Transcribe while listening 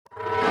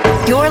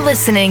You're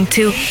listening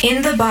to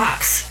In the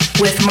Box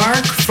with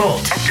Mark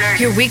Folt,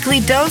 your weekly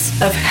dose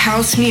of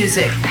house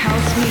music.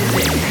 House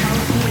music.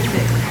 House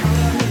music.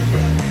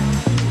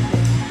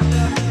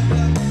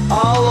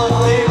 All of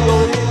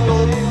people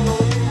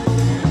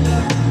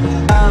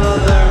out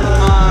of their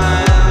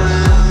minds.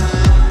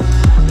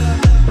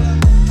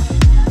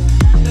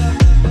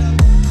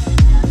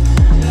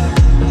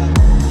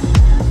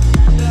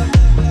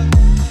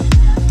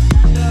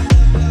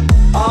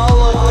 All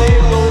of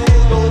people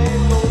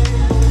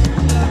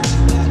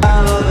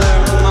out of their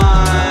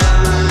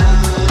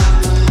minds.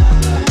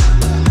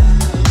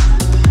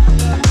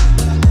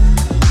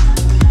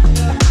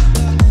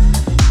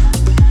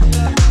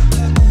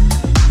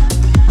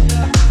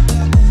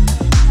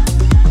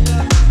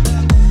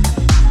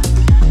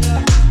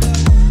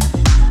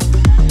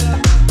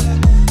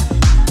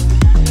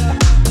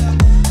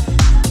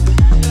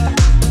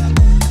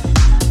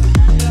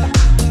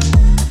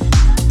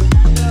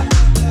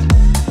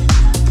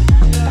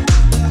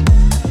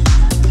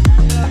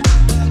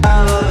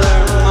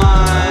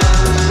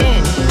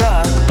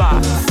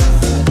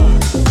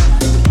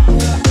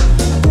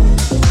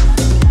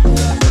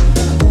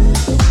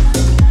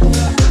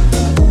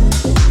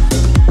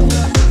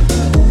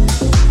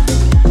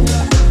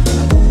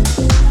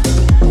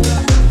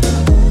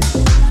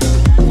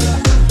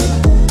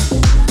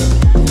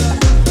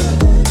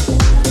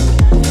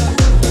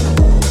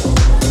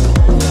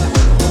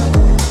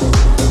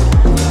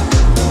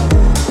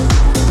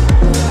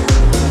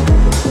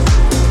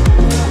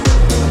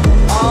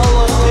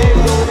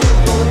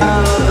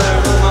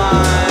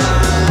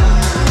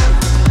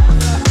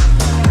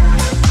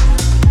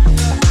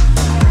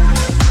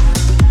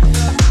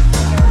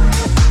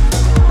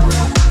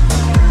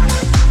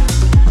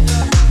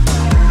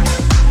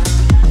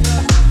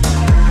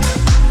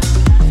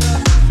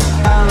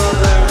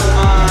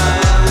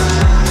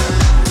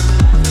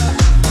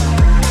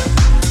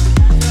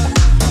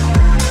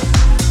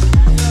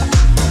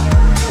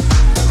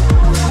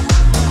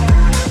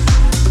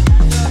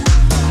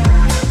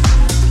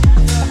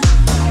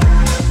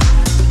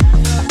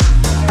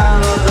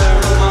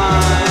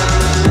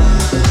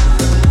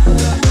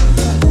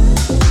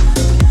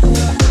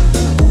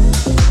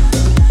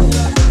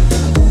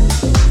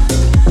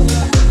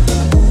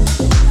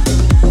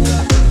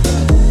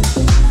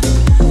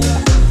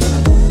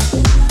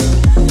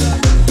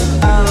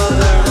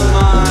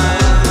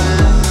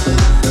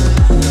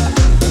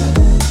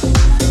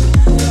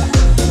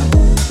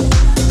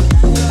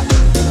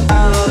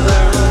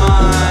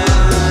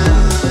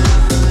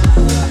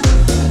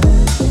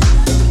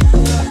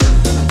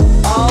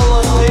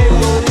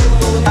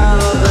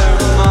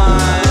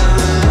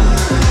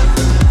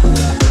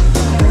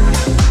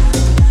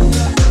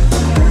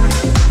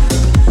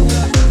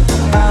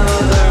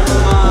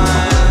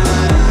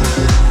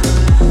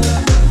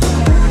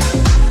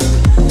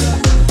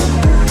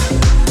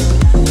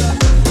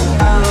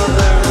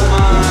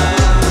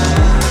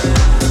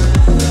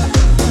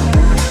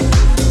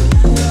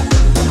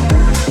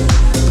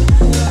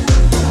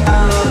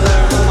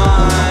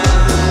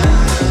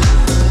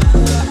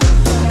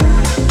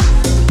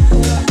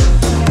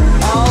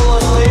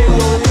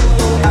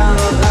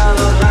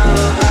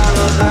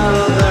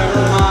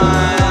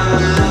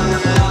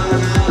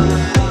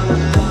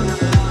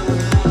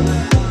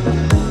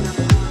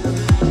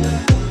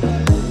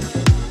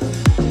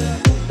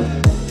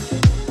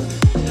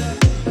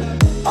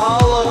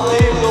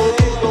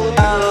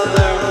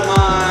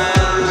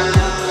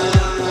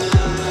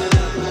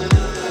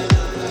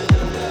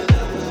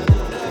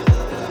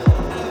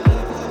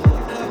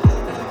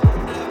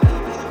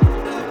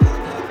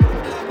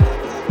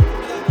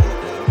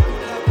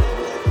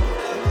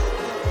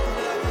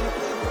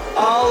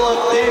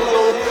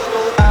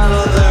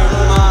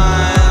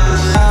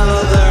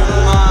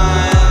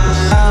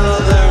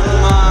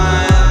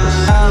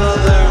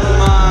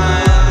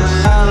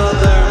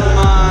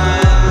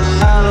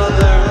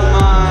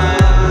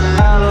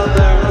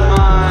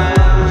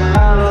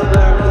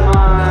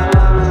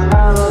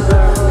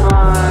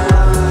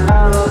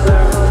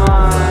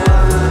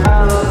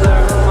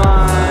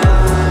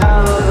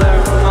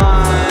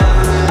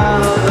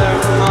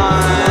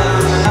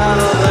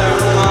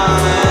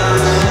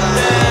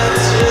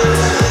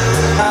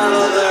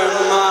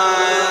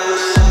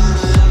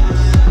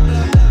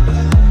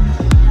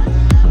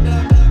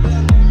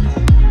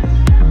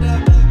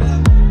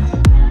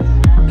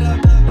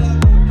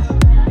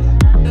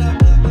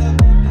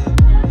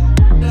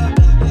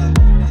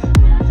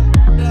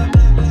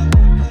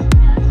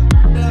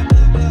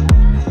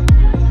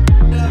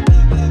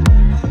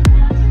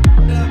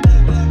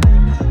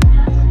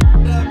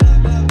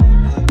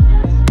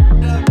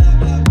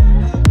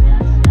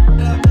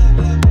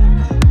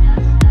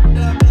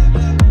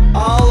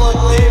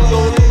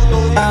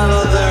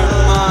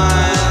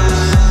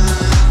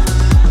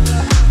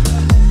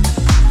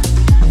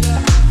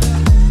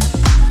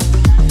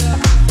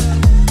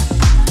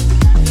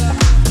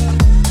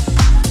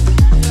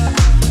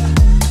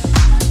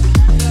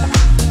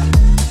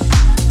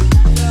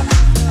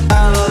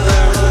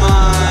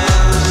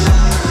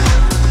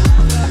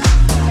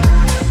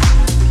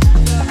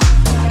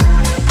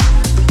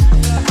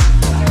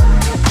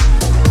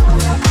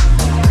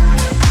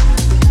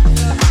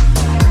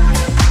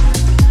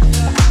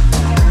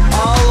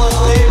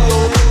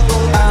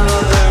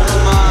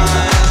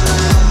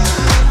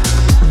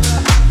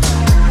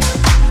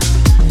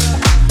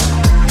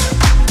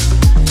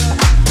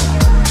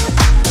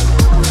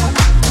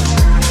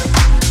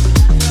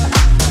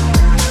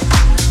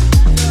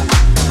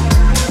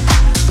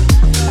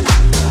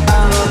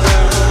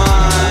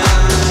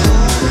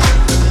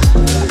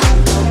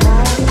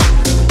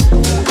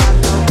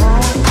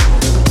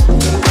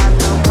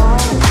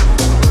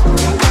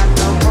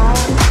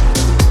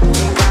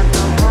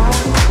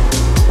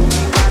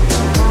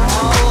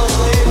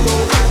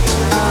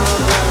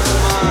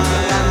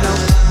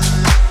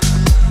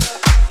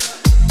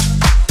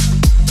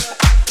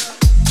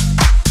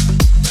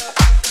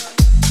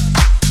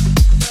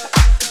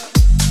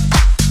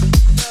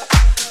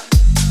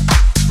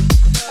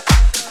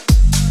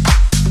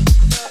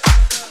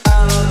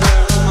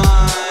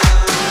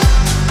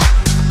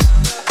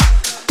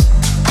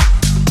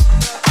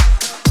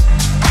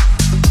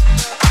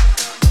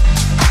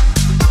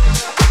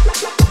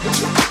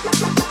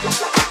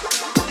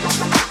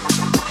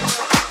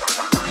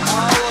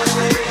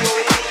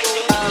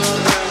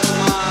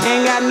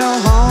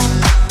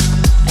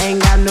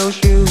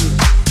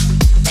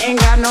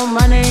 no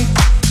money,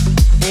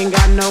 ain't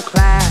got no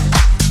class,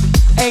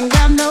 ain't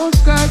got no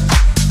skirt,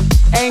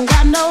 ain't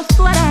got no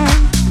sweater,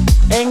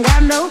 ain't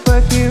got no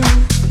perfume,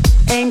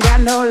 ain't got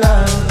no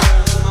love,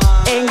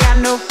 ain't got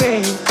no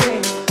faith.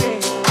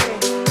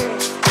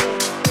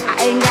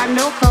 I ain't got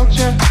no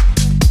culture,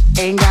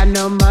 ain't got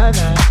no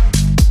mother,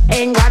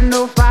 ain't got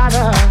no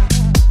father,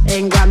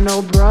 ain't got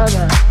no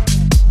brother,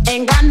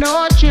 ain't got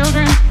no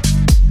children,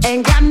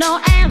 ain't got no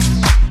aunts,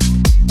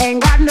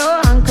 ain't got no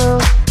uncle,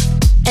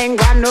 ain't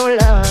got no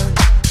love,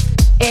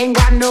 ain't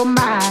got no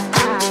mind.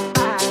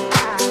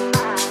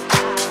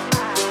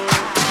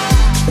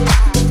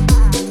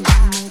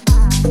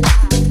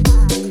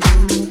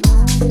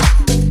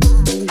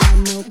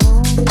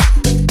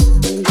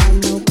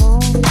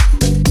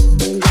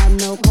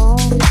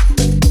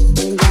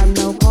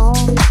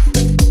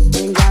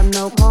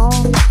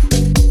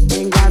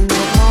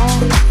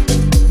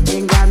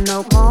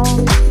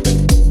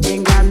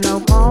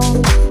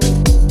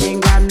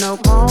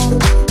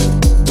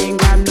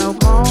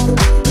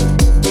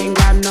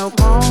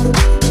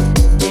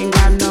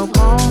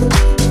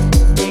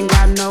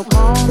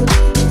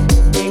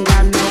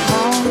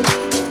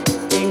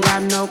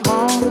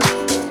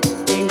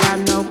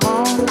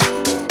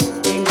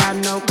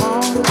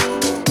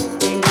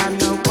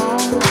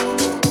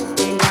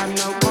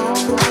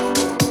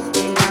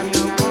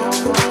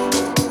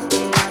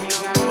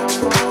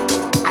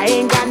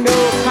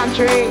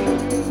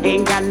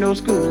 Ain't got no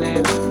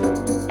schooling,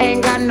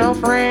 ain't got no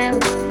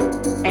friends,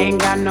 ain't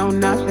got no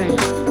nothing,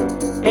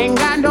 ain't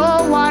got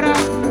no water,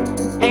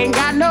 ain't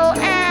got no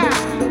air,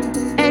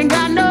 ain't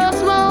got no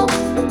smoke,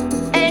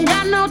 ain't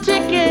got no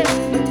ticket,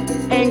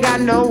 ain't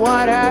got no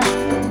water,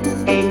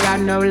 ain't got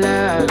no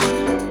love,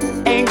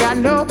 ain't got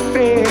no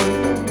faith,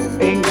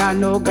 ain't got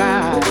no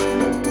God,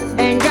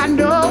 ain't got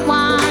no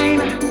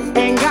wine,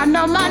 ain't got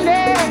no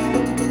money,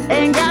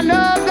 ain't got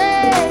no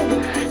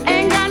faith,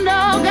 ain't got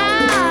no God.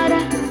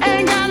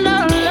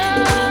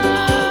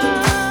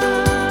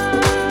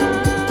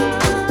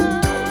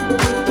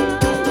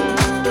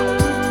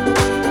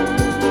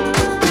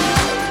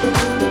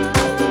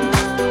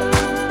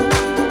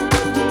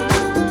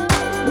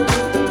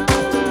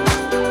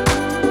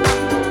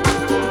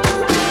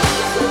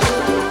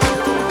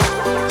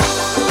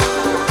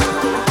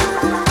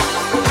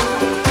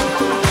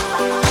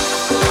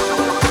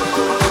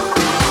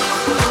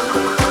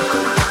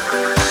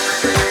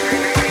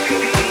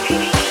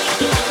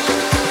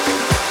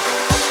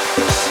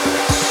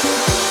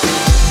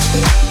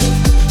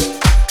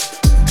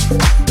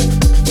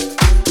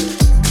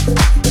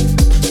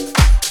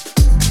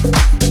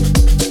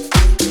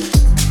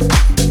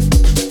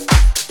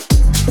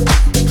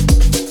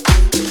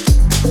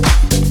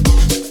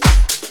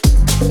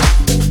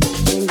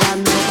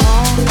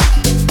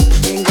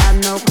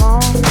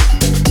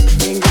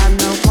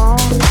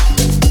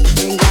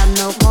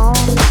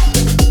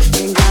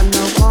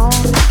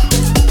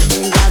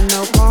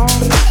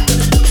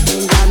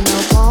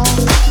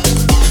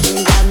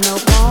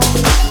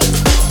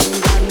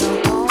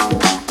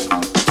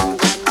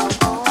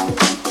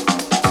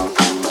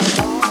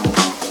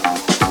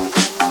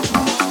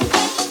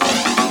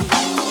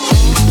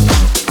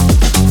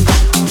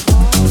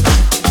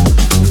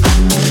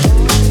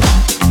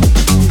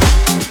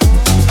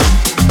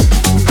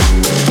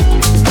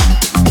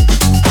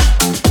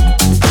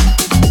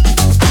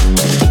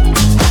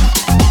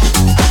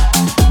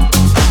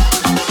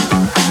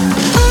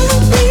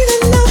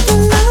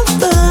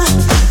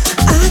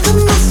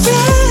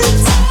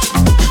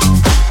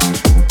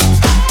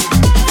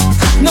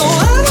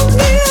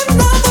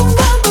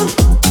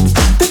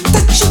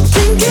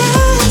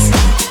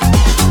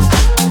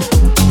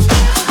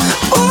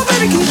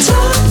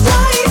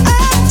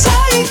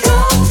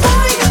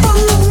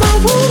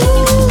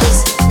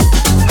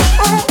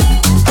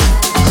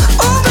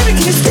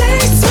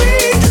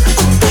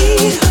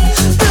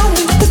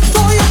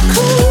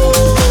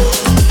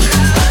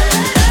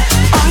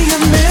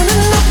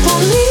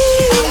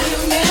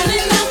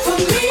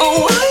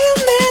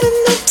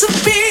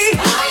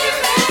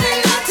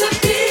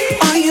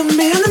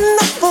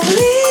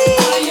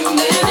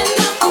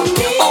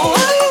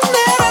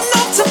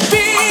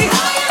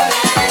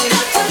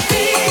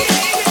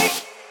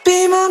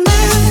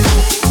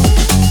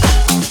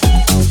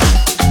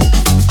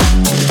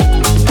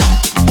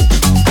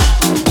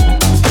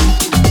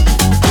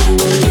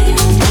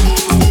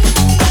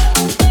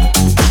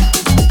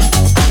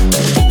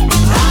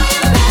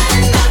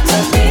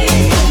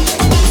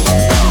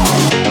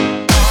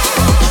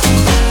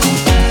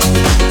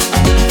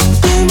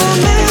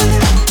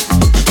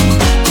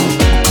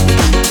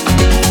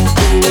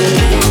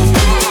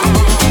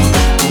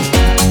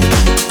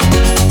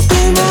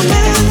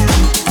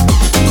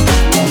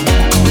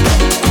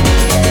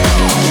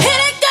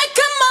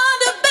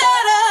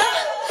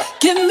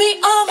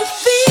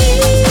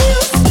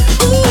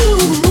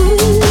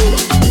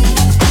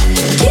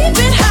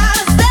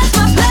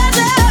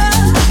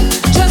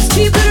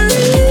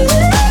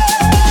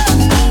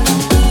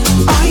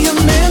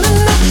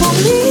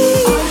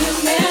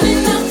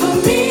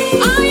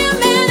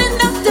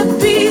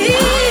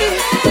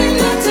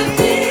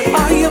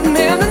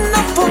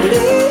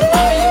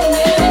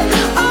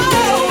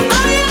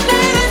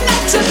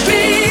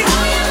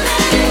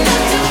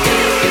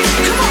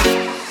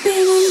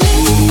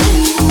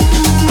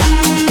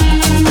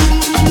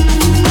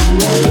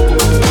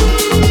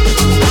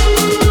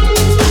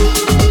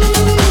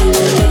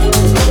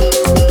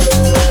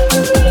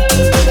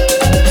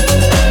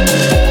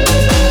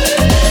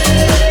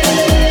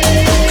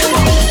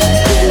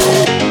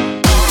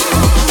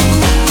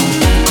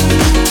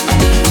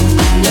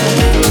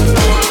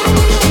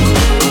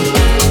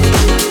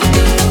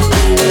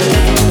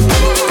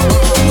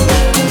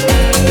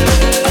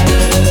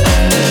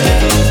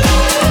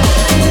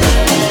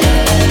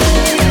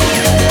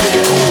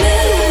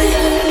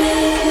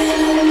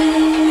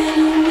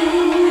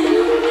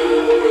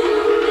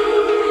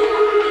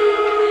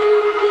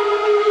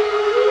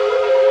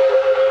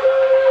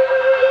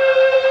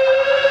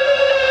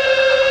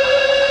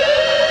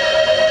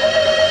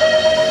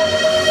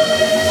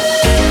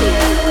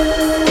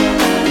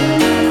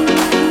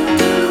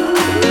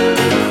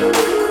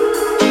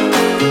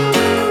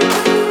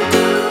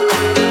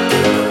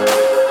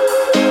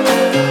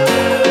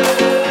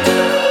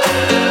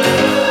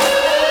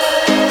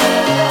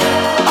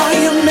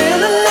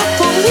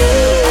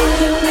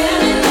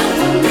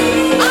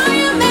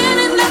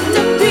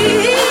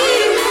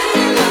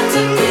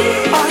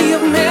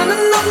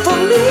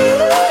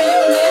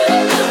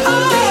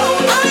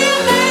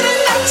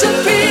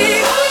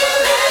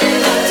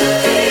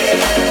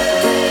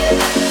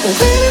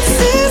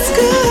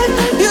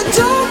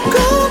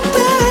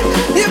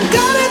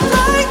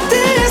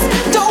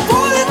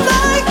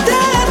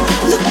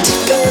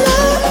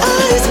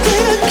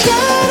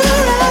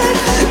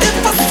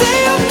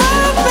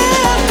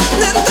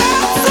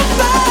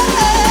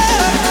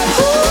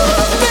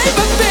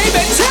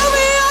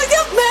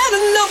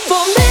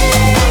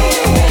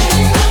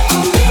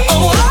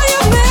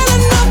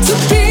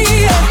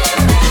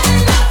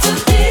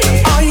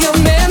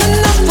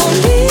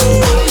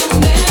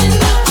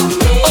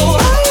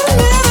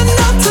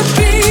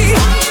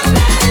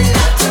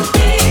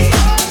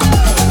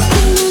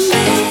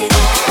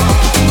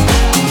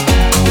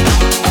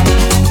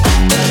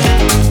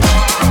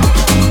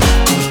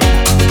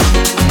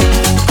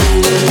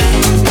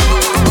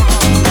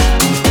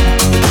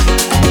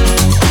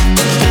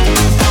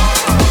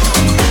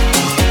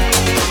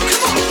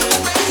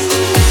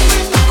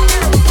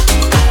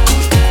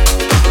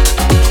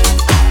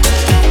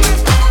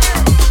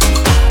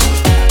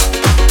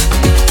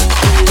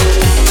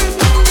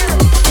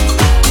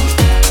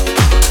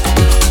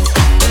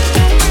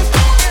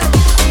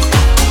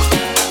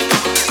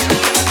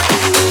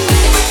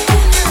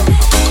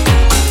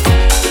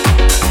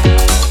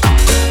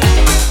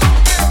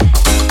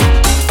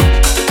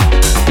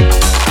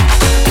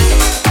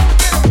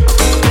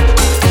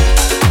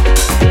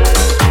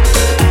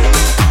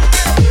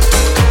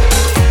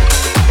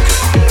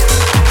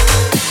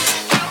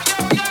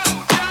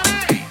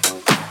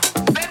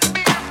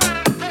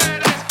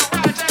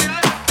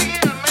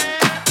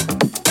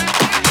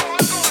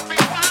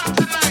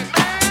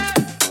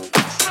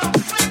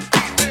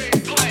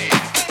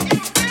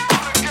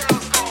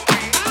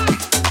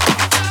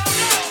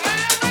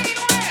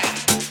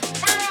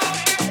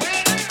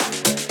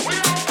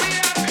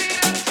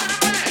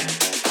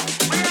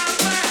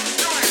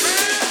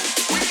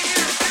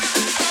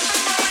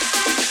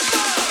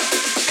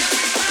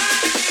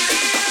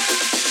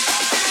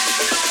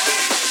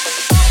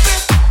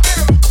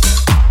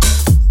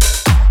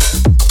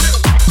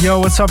 Yo,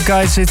 what's up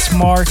guys? It's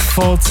Mark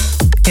Volt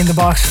in the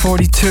Box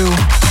 42.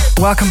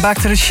 Welcome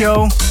back to the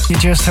show. You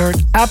just heard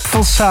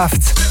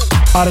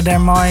Apfelsaft, Out of Their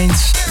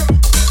Minds.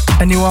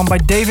 A new one by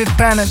David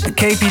Pennant,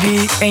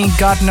 KPD, Ain't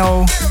Got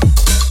No.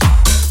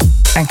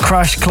 And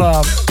Crush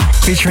Club,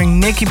 featuring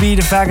Nicky B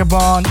the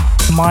Vagabond,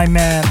 My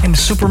Man, in the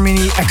Super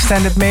Mini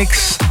extended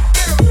mix.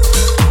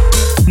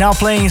 Now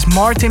playing is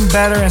Martin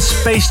Better and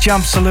Space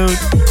Jump Salute.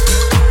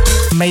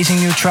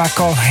 Amazing new track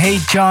called Hey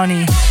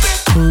Johnny.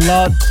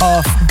 Lot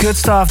of good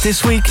stuff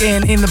this week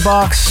in the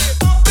Box.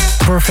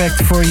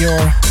 Perfect for your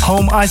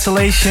home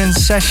isolation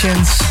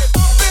sessions.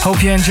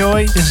 Hope you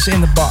enjoy. This is In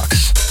the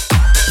Box.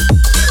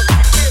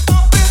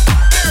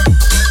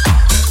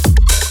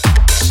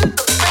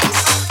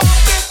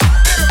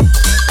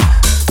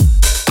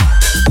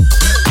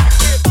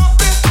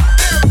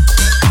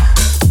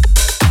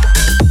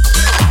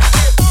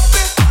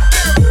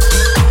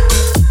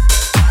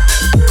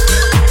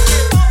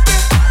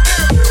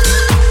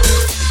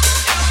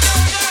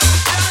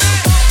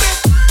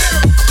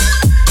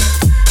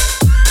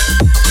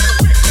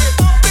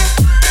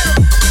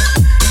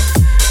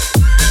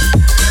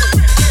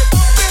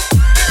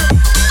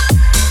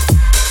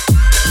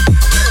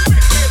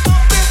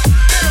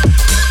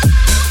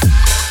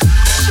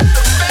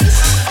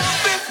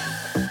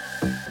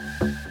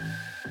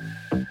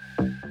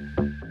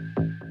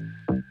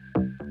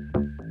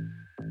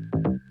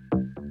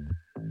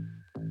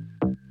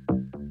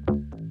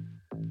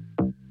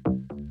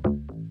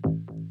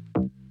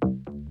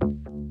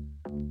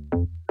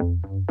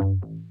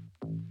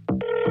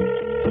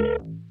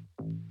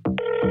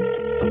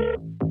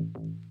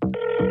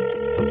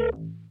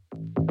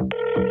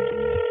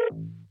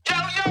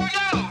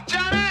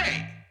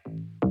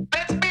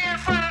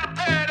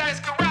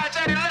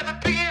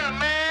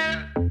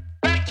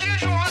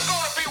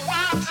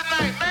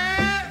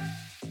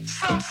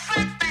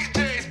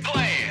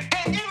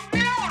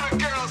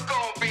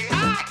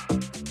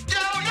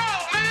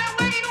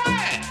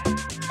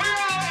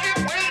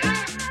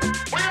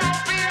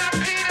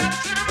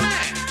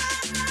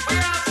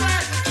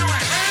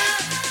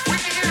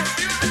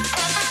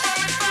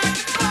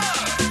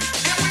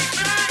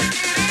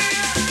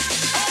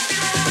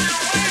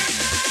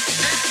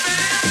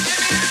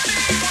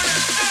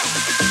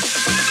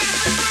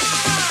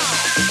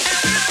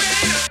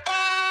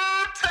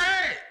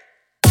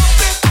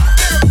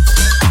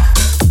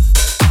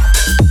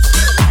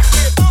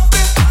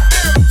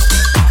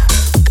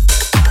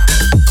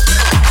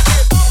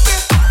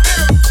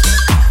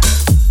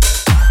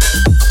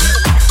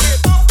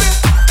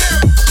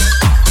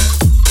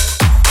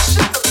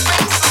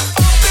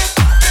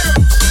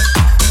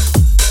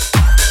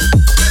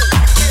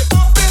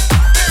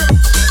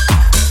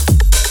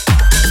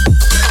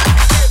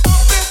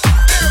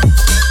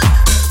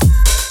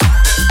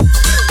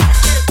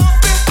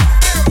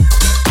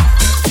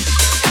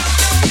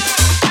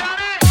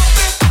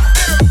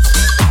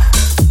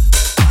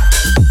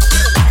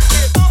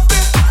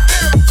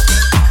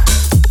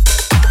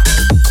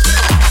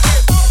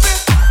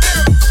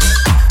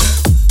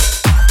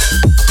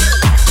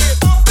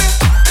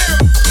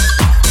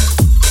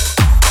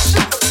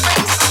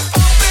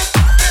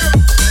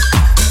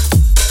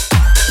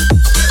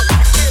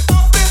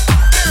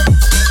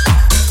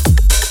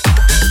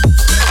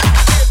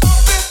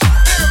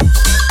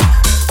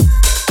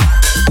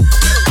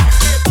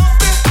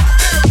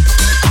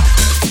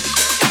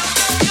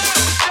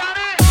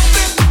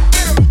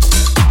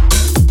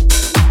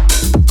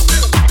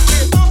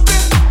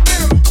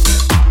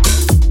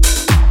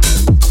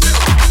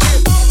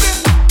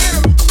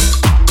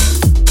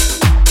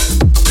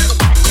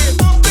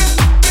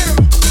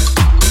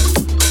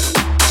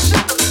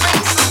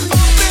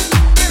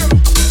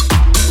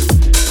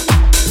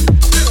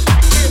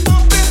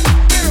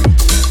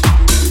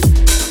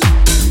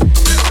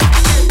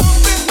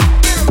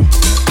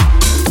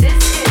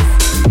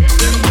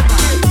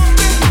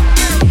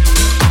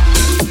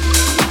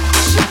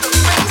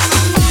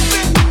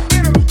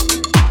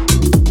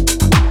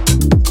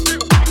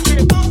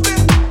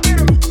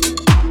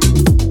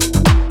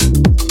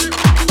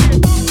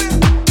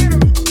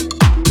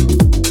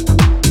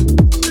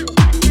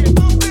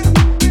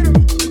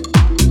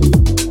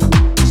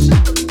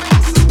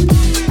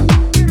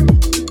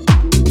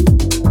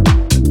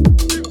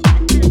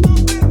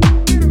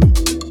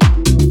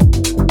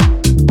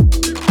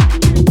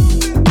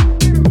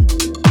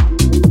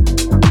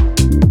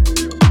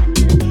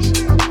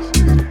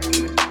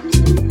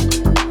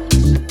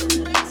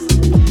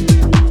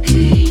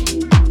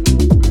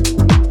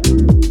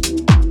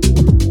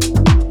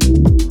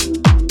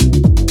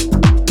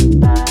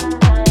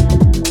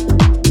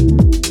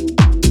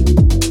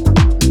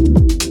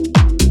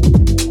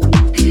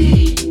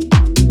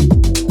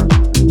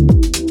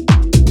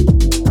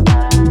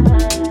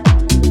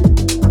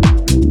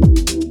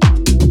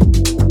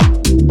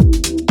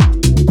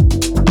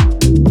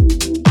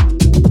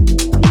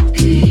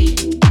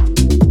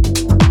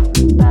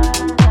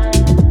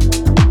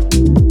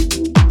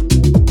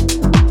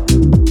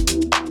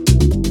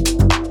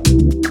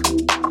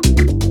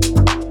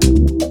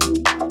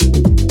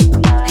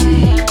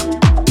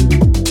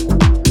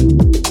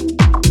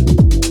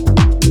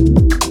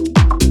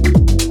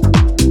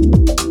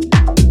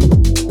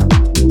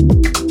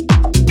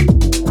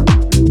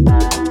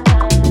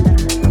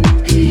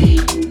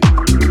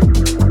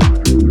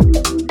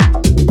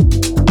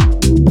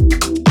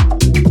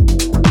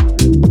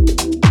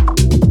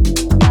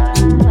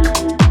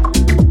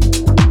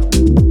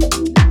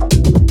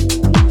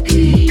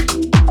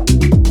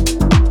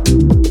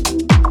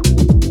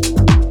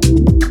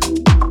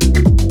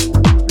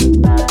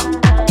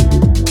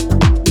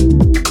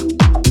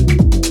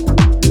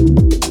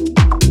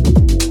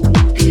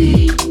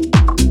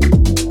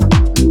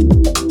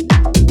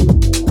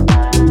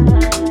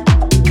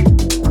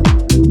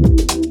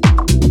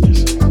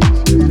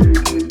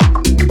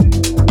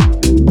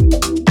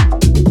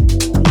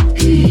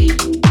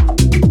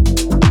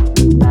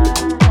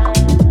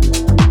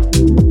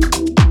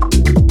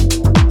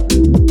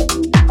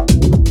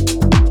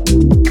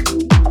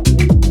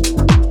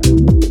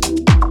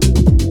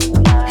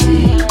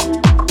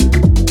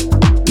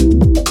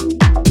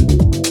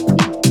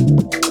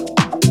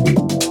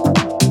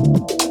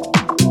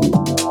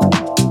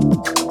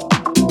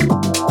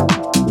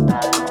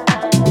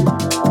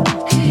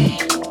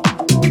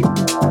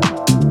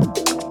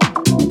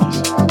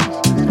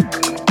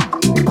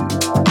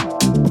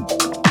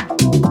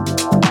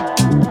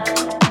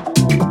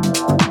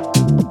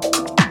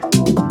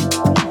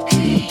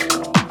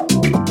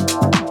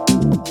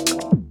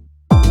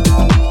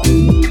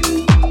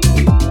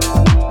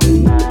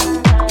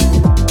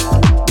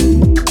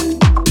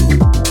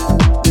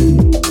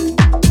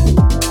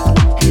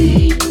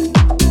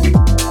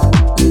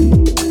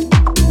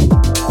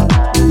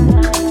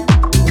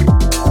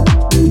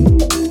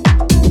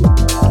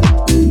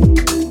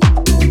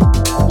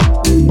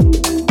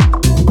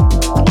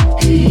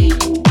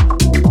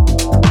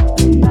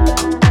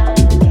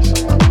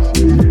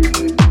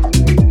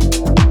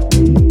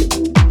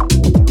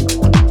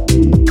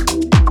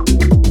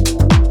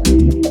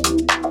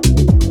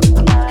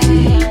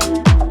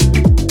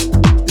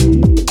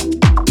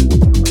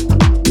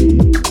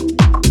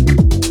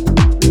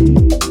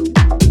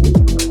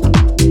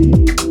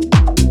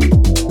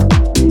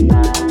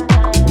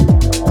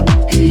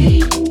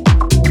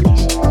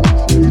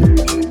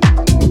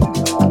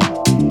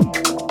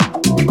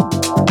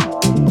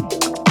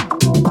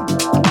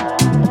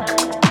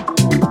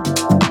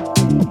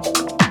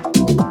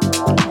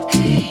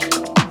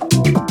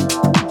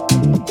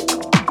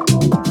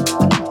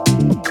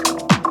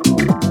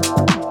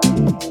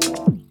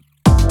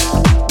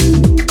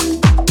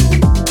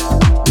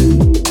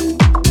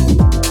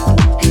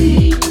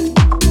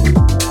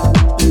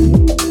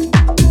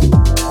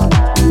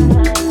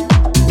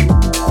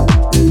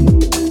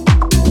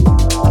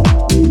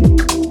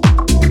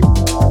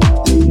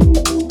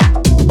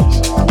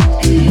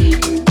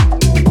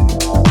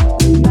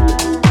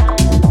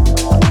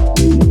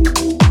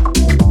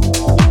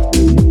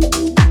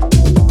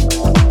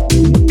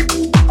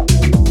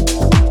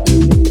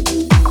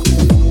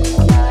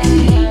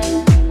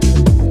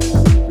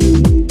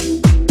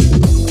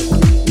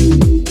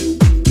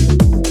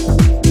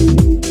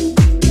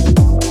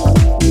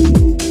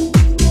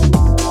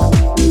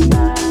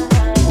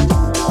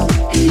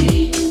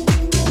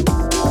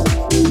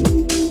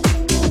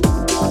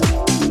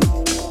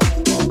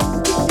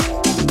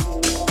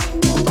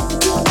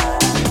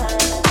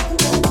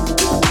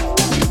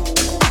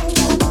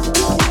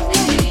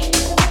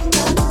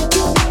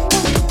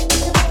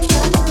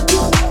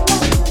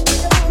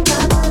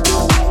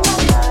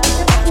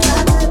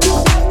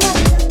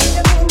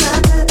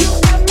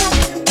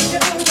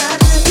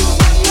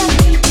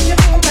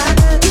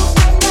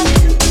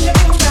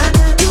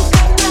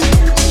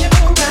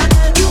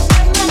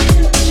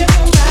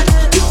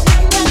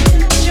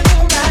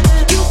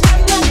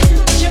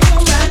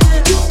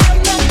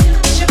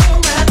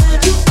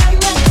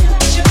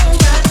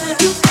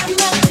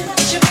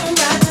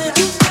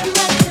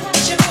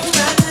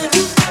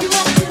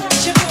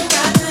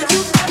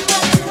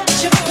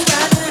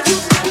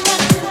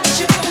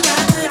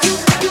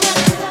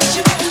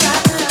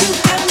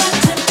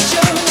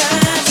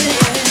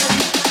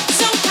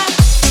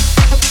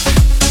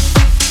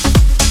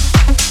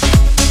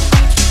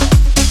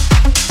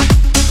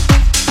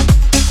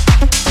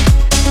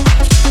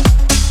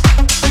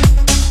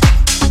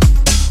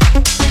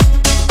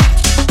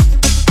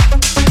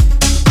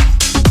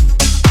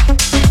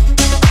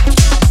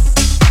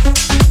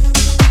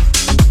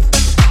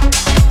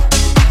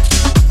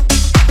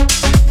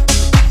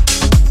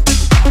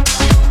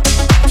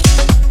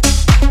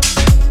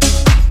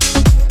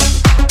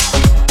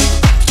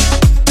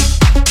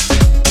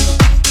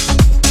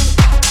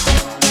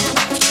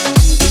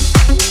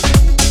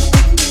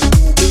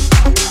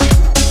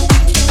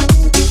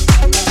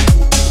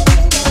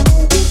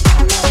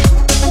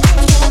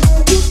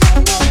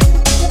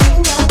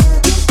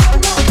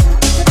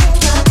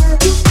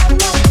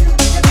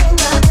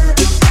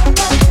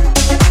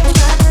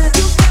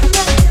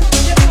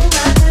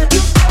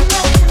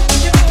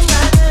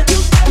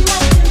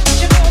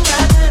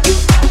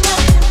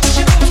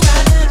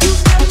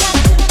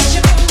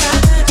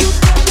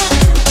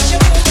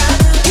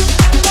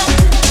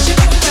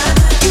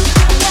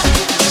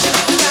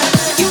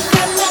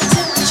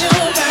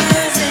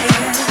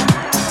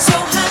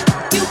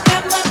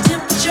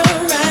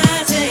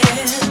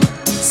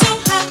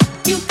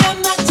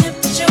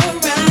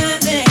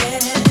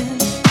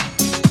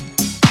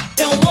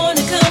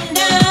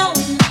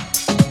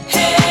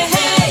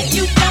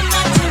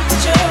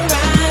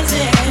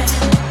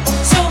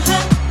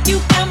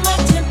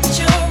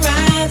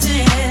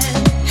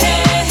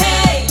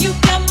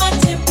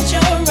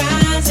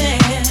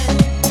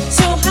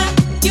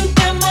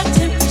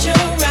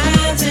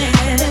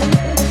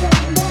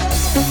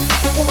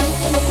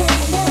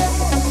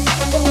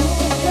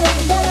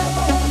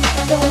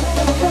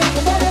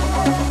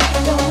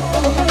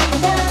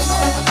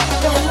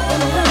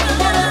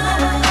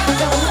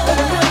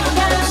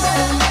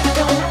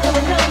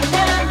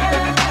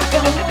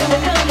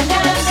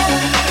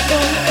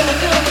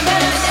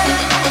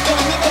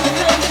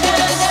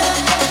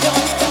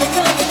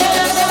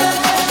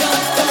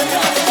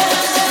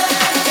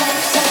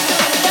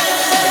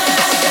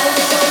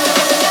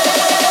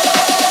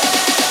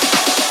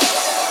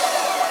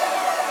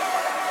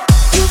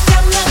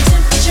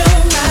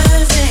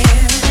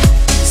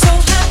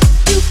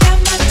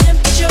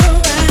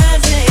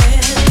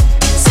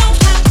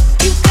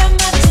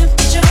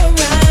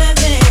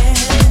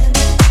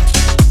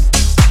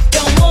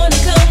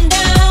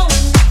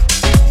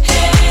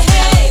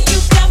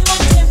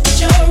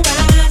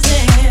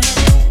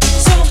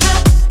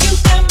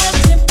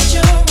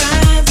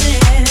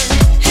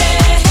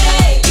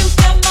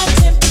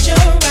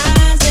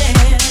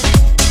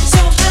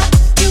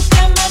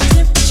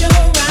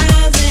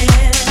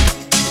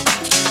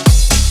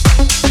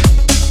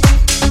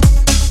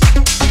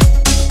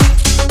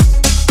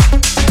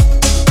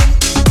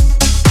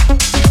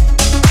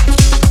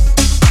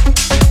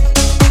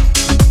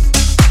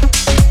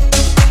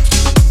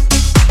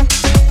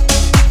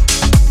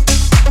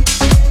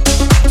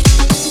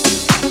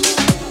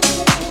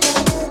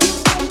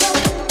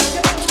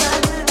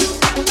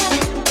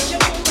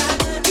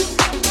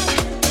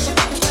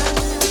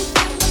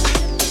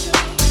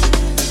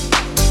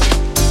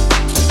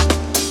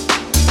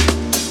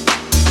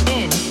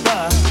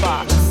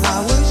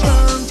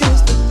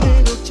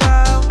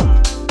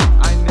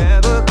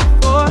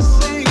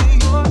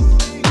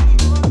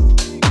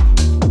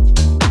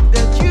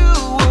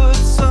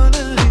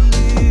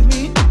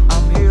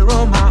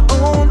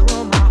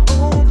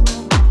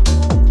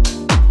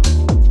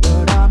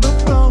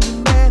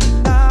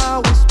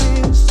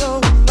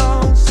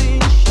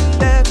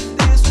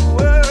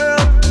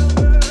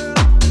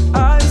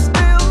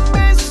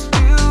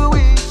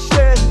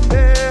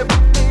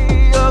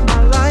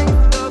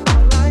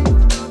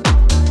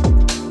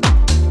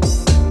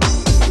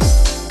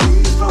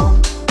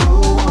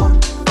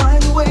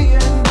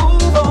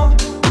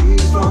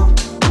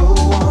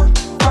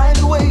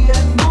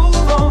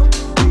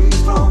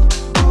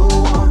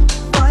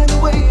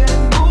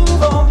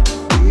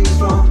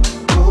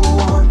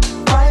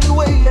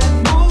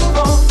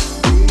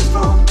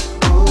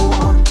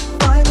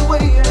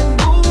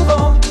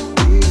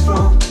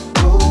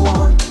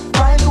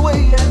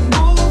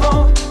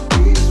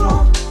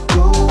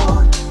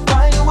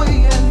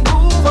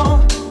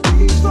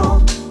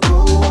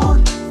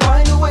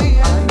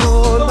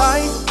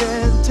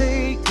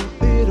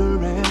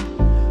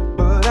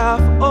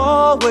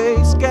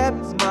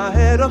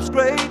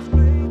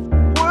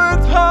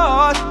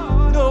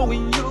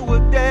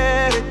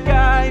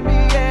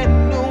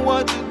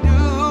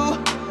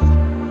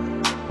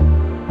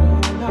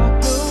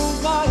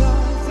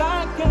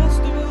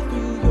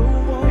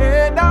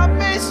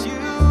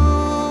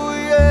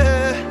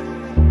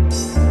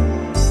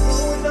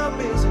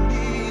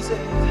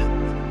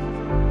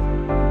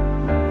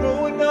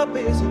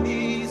 isn't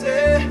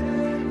easy.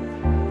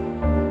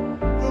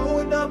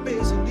 Growing up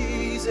isn't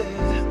easy.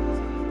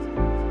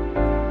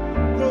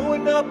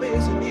 Growing up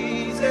isn't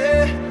easy.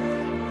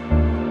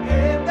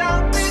 And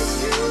I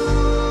miss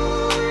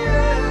you,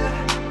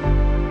 yeah.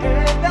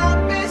 And I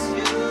miss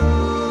you,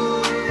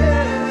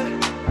 yeah.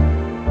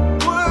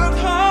 Worked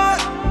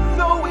hard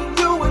knowing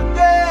you were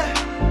there.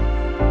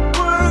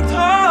 Worked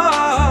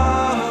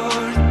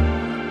hard.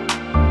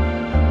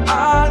 I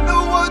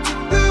know what to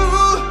do,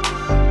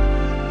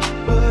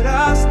 but I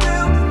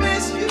still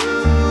miss you,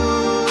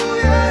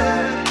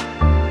 yeah.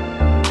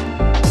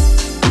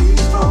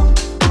 Please don't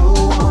go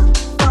on,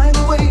 find a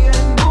way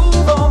and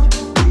move on.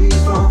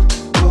 Please don't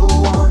go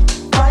on,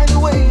 find a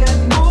way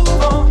and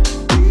move on.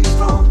 Please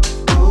don't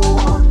go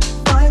on,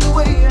 find a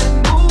way and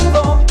move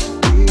on.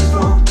 Please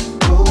don't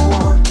go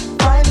on,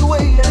 find a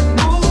way and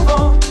move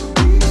on.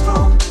 Please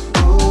don't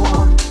go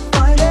on,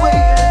 find a way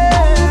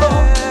and move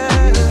on.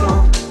 Please don't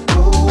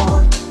go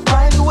on,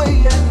 find a way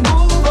and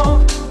move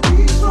on.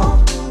 Please don't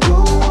go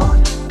on,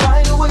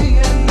 find a way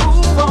and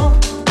move on.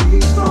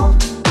 Please don't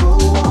go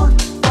on,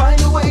 find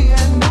a way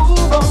and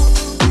move on.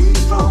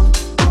 Please don't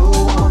go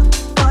on,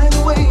 find a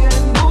way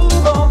and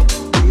move on.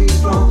 Please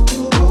don't go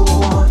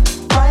on,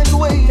 find a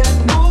way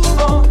and move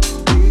on.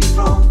 Please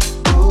don't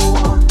go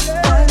on,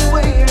 find a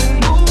way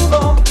and move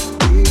on.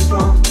 Please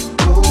don't go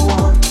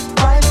on,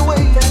 find a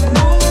way and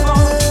move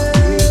on.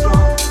 Please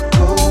don't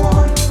go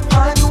on,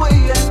 find a way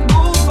and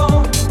move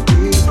on.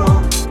 Please don't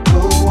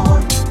go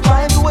on,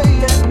 find a way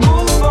and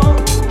move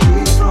on.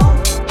 Please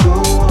don't go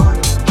on,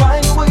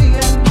 find a way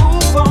and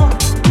move on.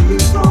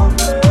 Please don't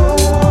go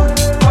on,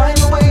 find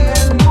a way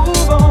and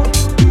move on.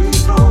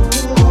 Please don't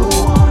go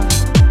on.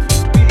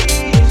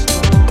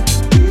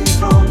 Please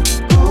don't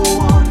go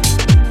on.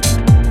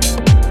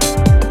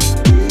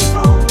 Please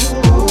don't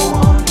go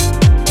on.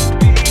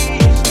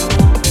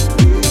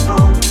 Please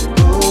don't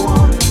go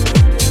on.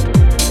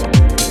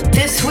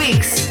 This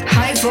week's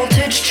high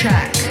voltage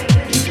track.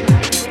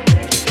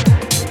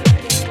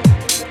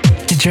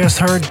 You just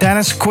heard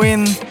Dennis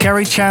Quinn,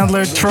 Gary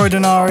Chandler, Troy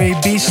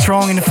Denari, Be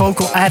Strong in the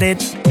vocal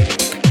edit.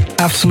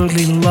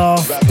 Absolutely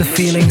love the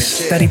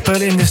feelings that he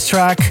put in this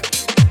track.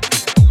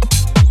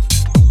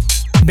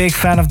 Big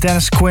fan of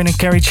Dennis Quinn and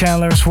Gary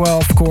Chandler as well,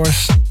 of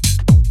course.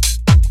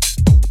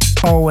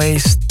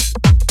 Always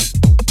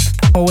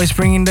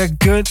bringing the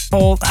good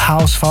old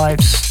house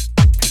vibes.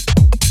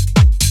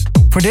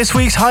 For this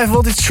week's high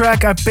voltage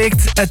track, I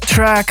picked a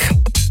track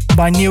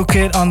by New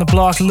Kid on the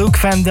Block, Luke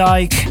Van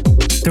Dyke,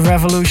 The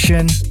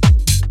Revolution,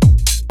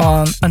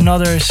 on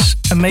another's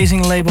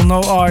amazing label,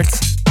 No Art,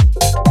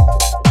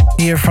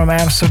 here from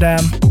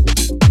Amsterdam.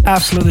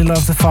 Absolutely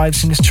love the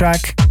vibes in this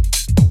track,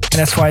 and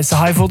that's why it's the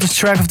high voltage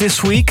track of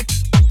this week.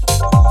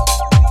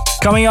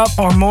 Coming up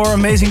are more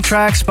amazing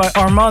tracks by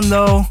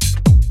Armando,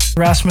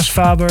 Rasmus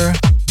Faber,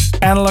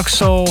 Analog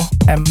Soul,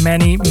 and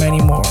many,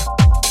 many more.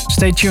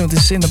 Stay tuned,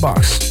 this is In The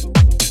Box.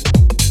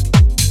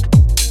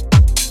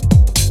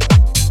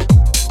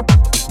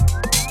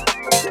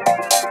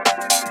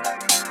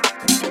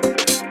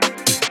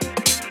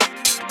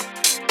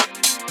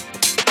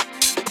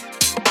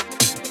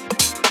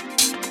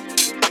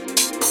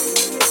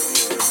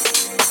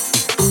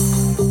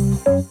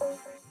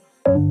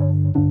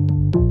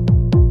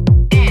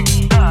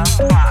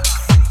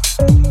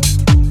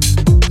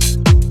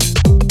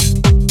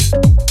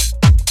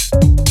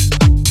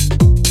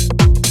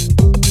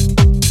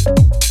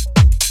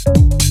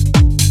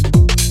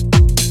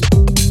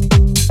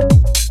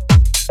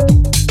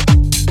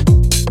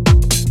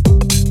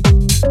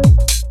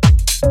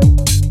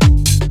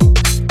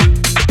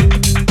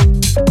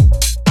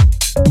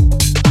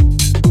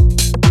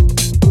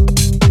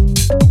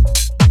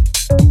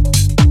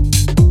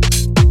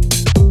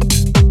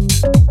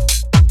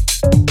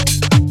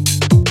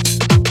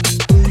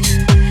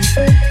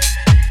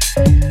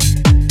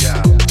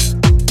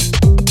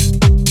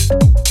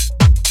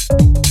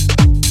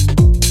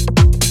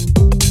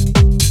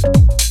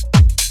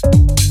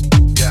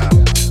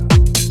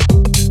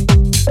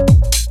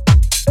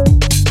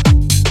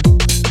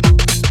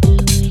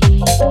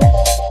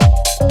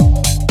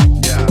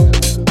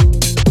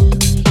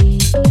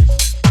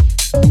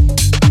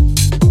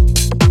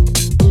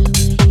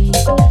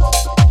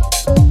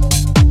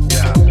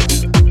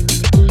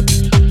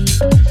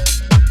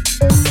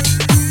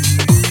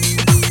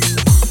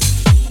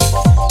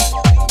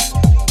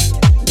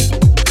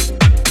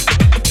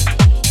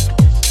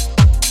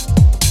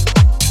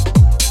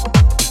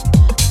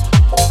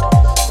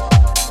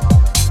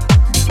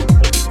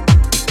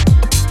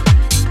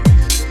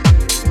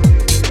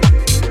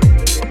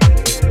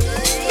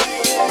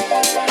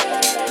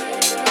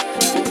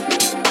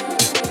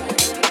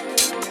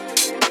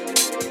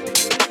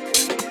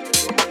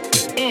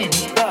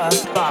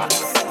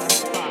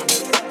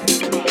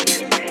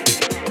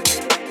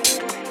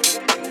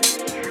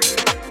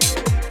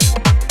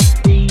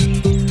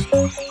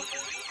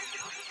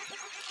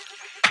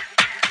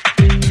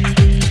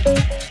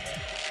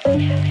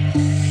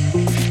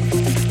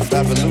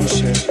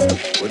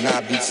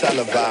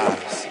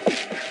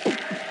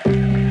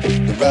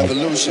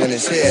 revolution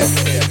is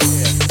here.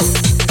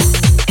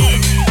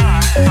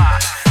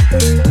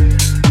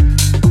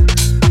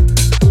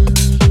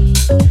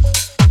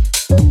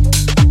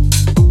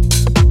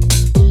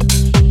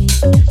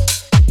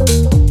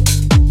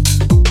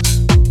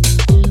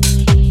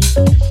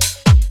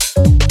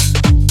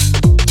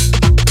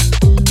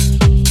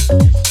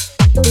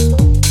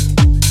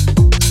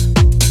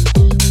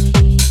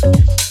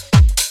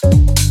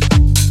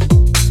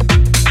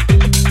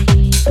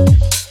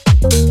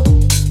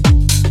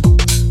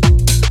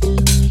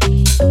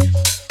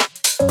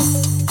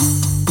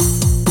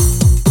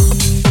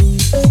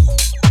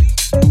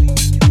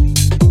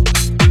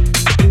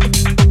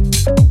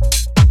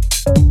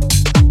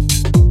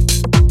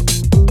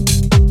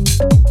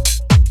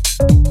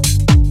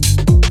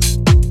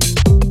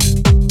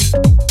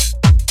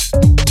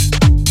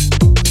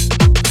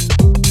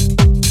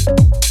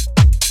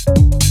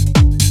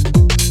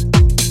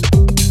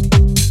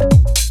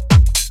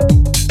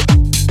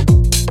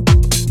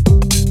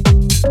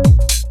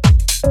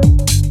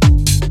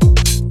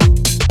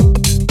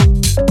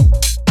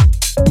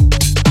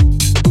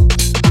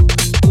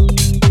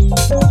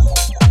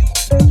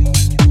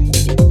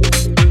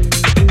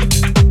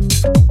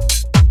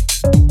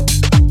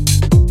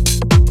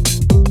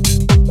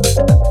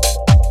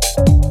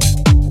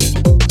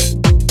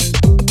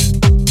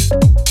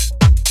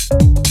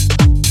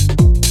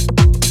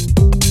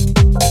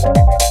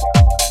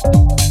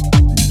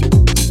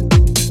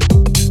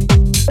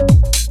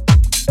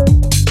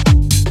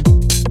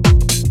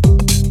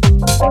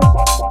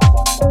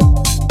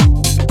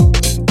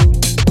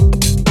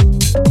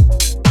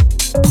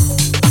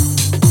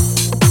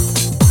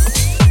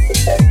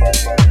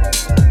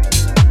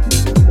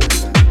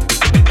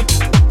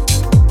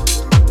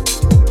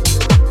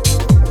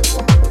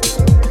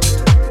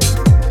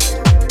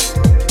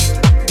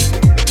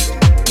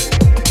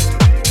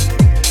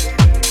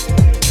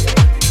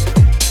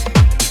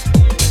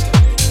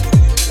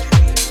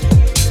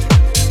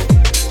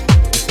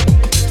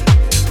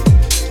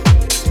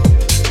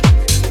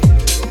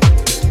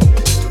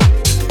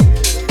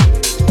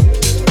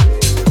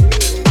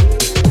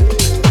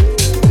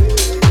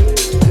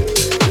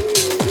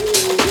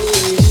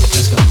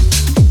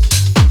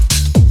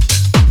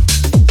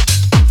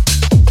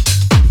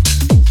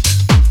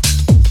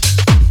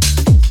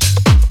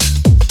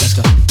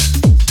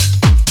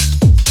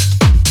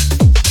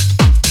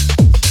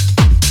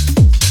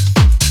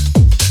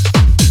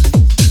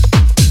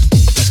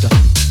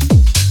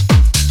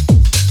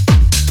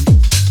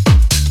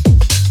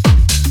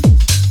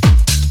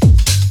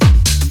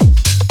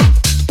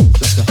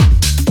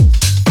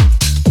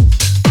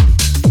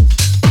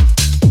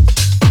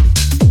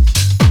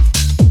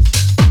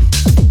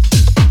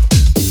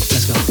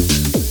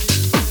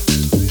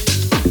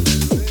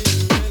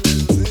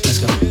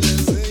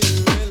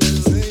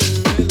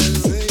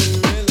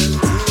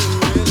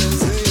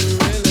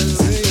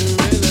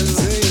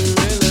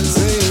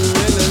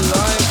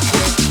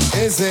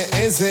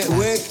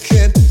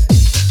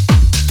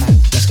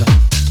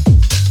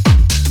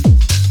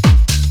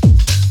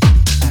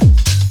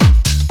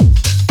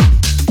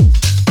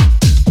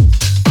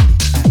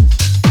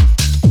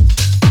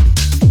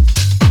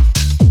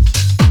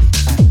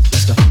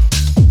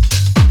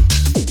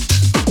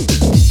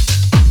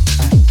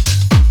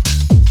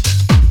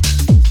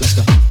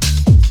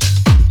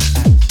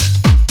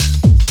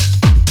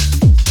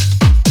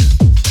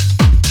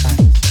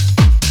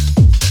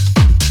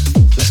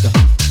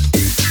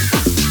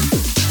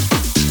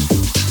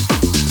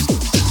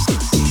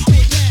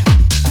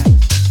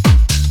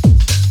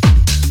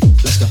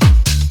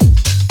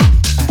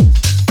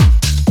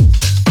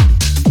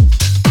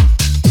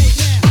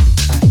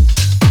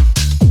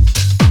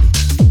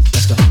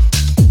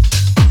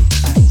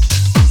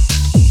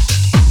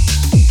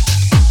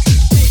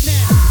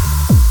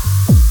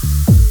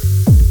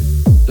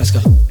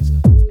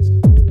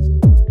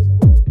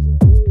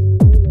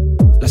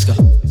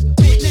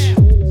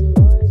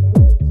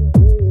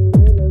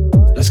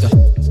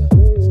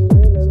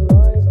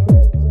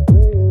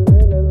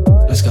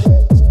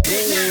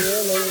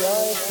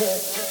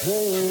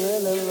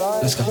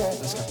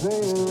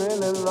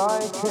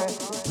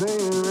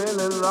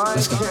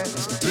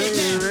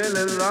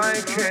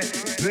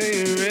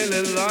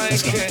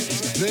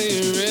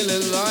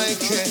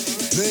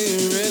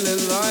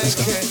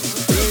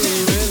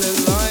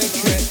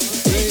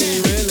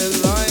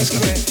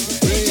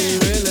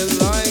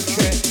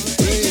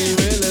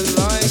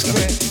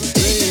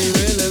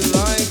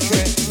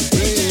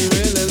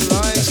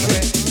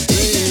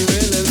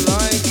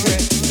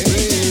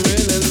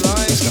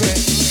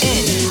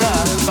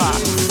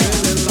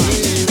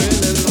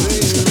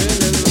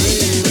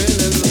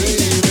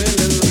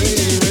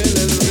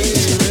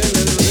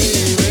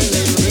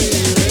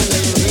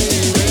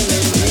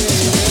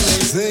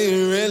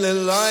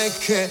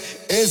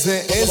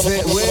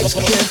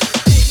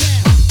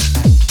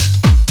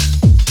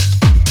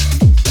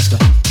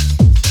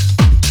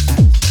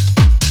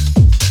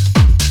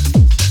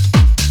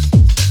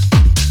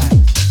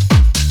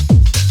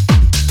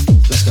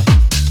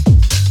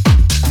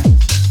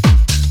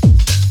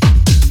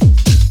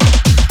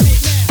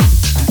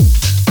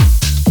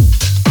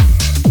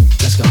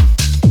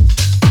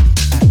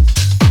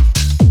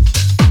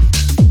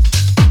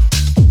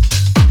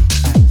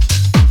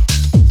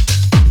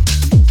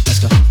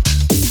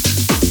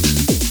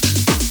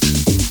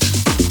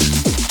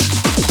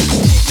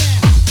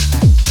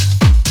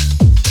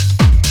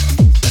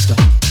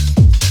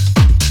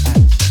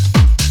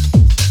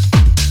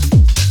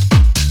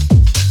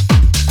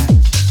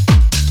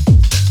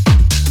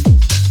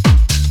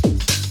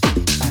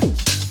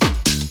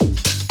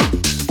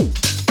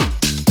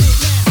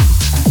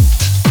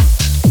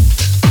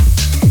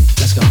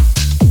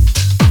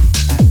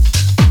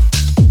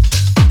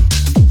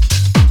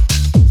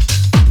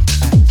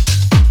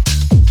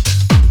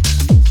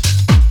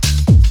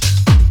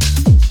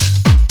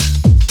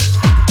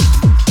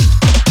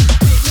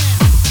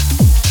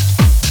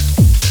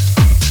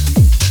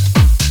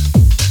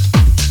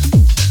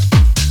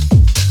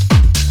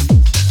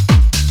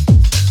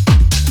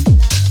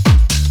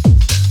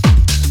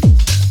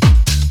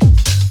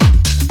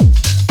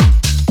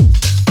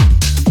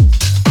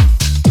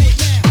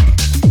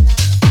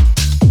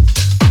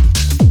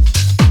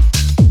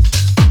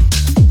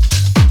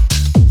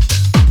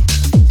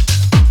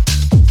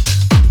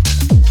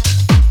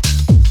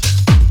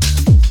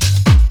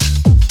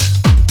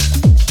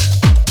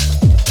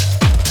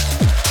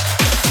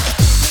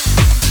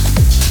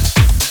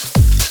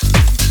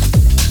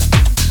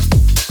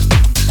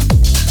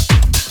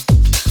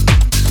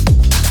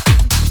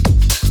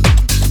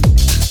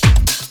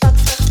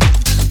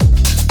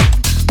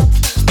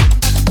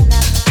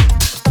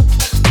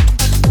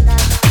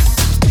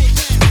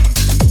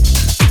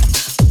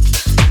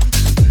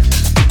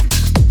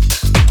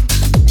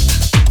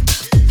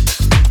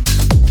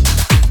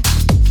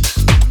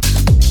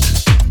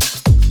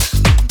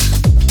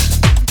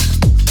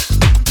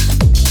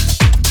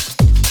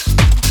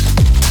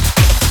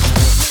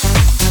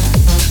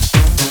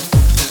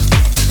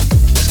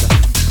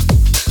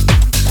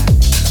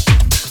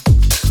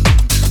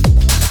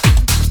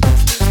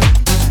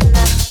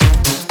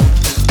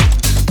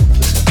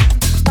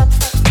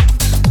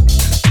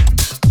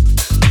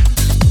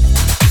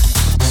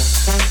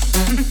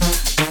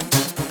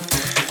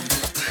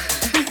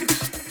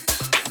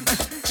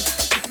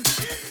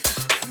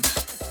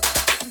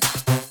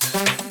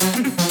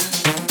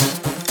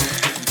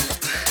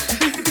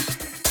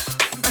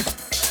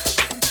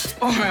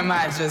 Or am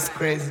I just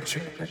crazy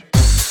tripping?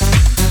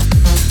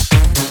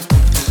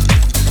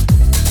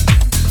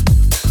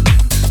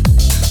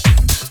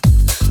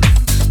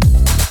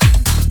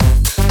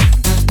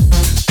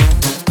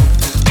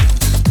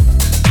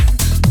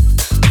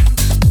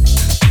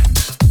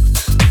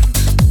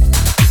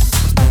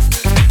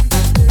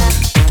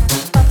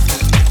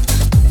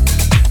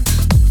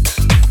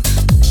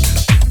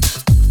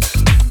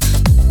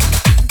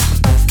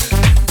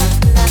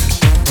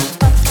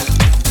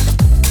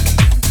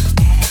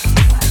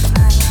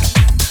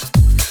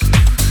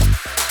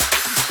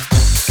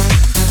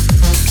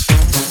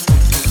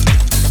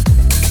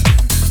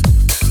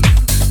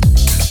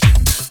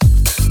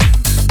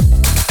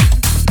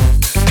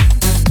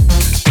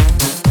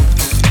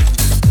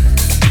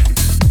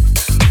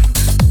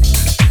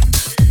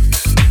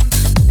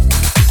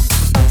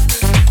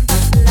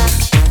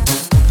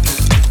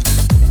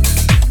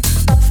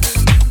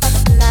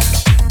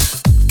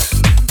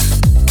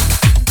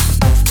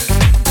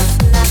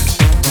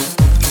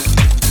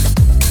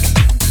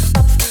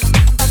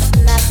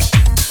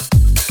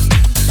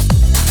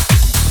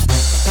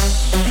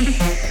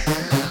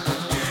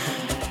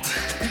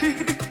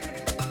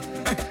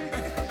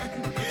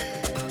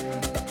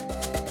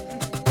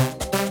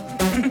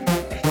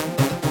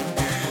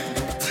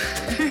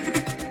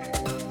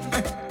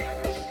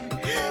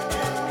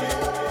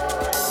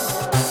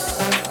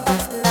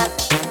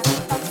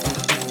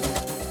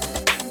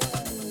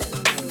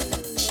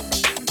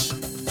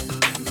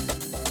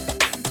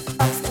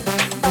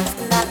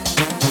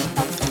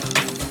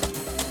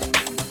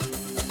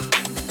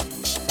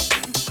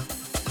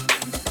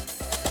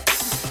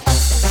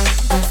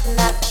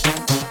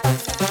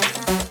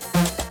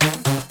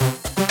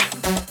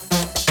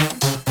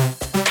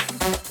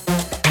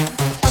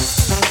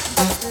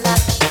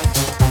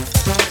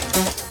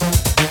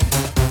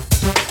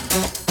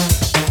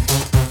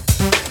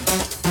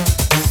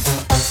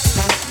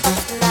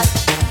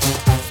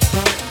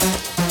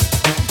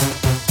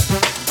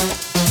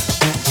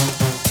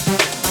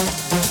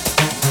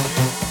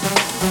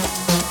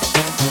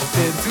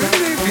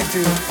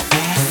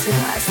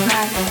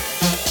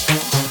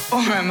 Or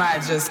am I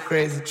just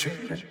crazy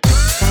tripping?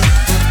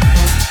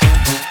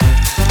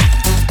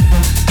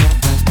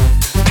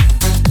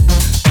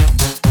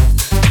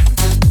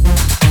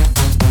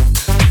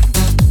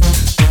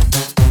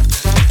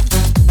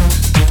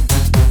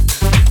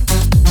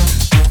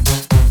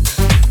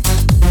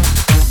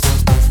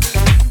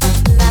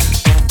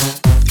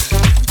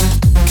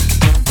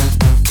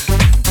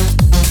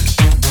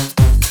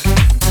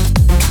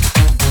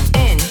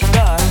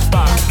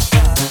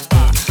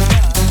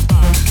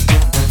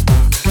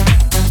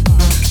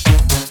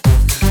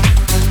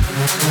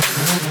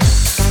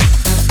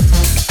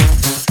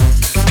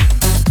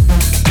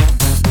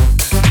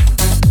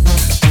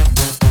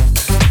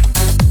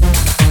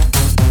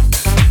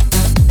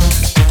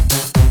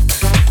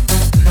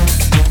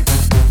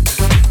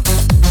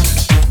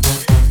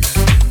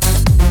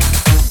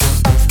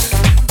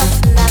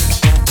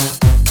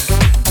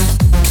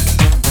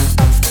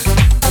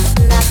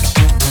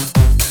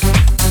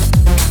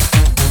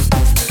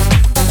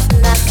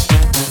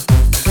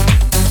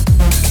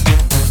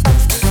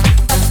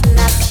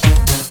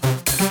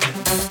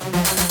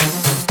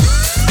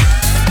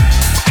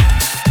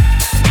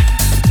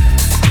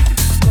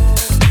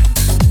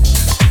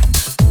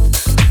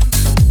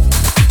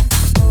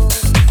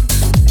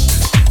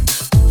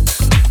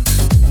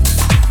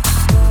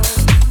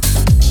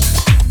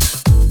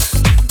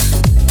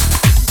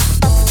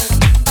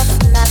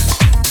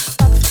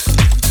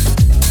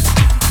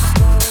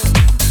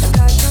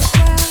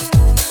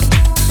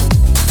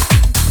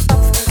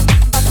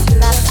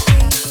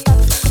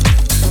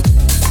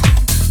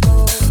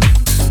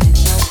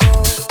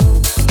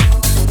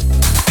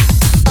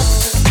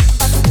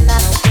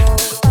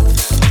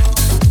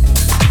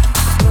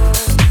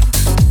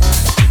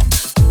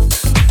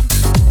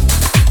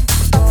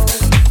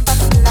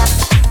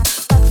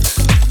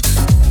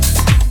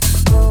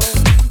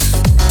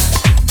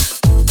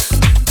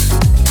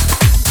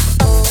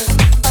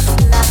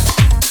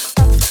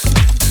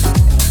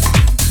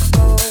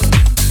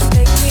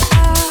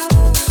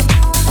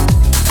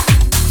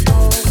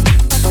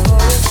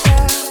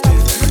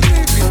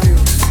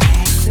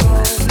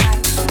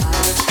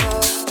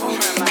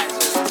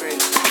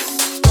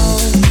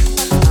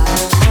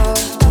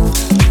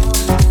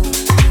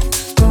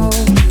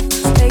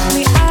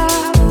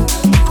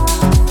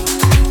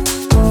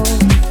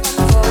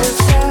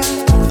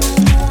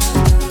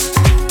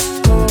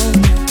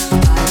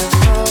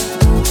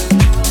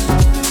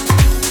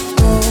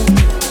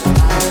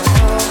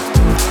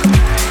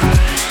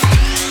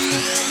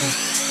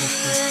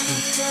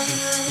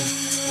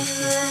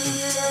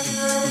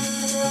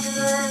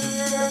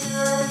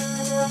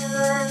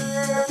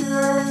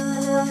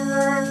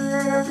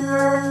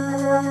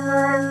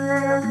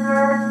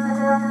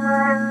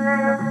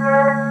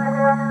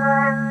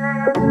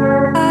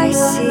 I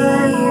see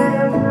you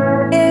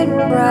in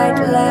bright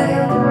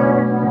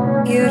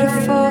light,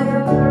 beautiful,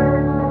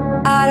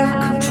 out of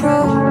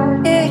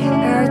control. It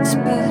hurts,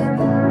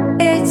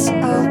 but it's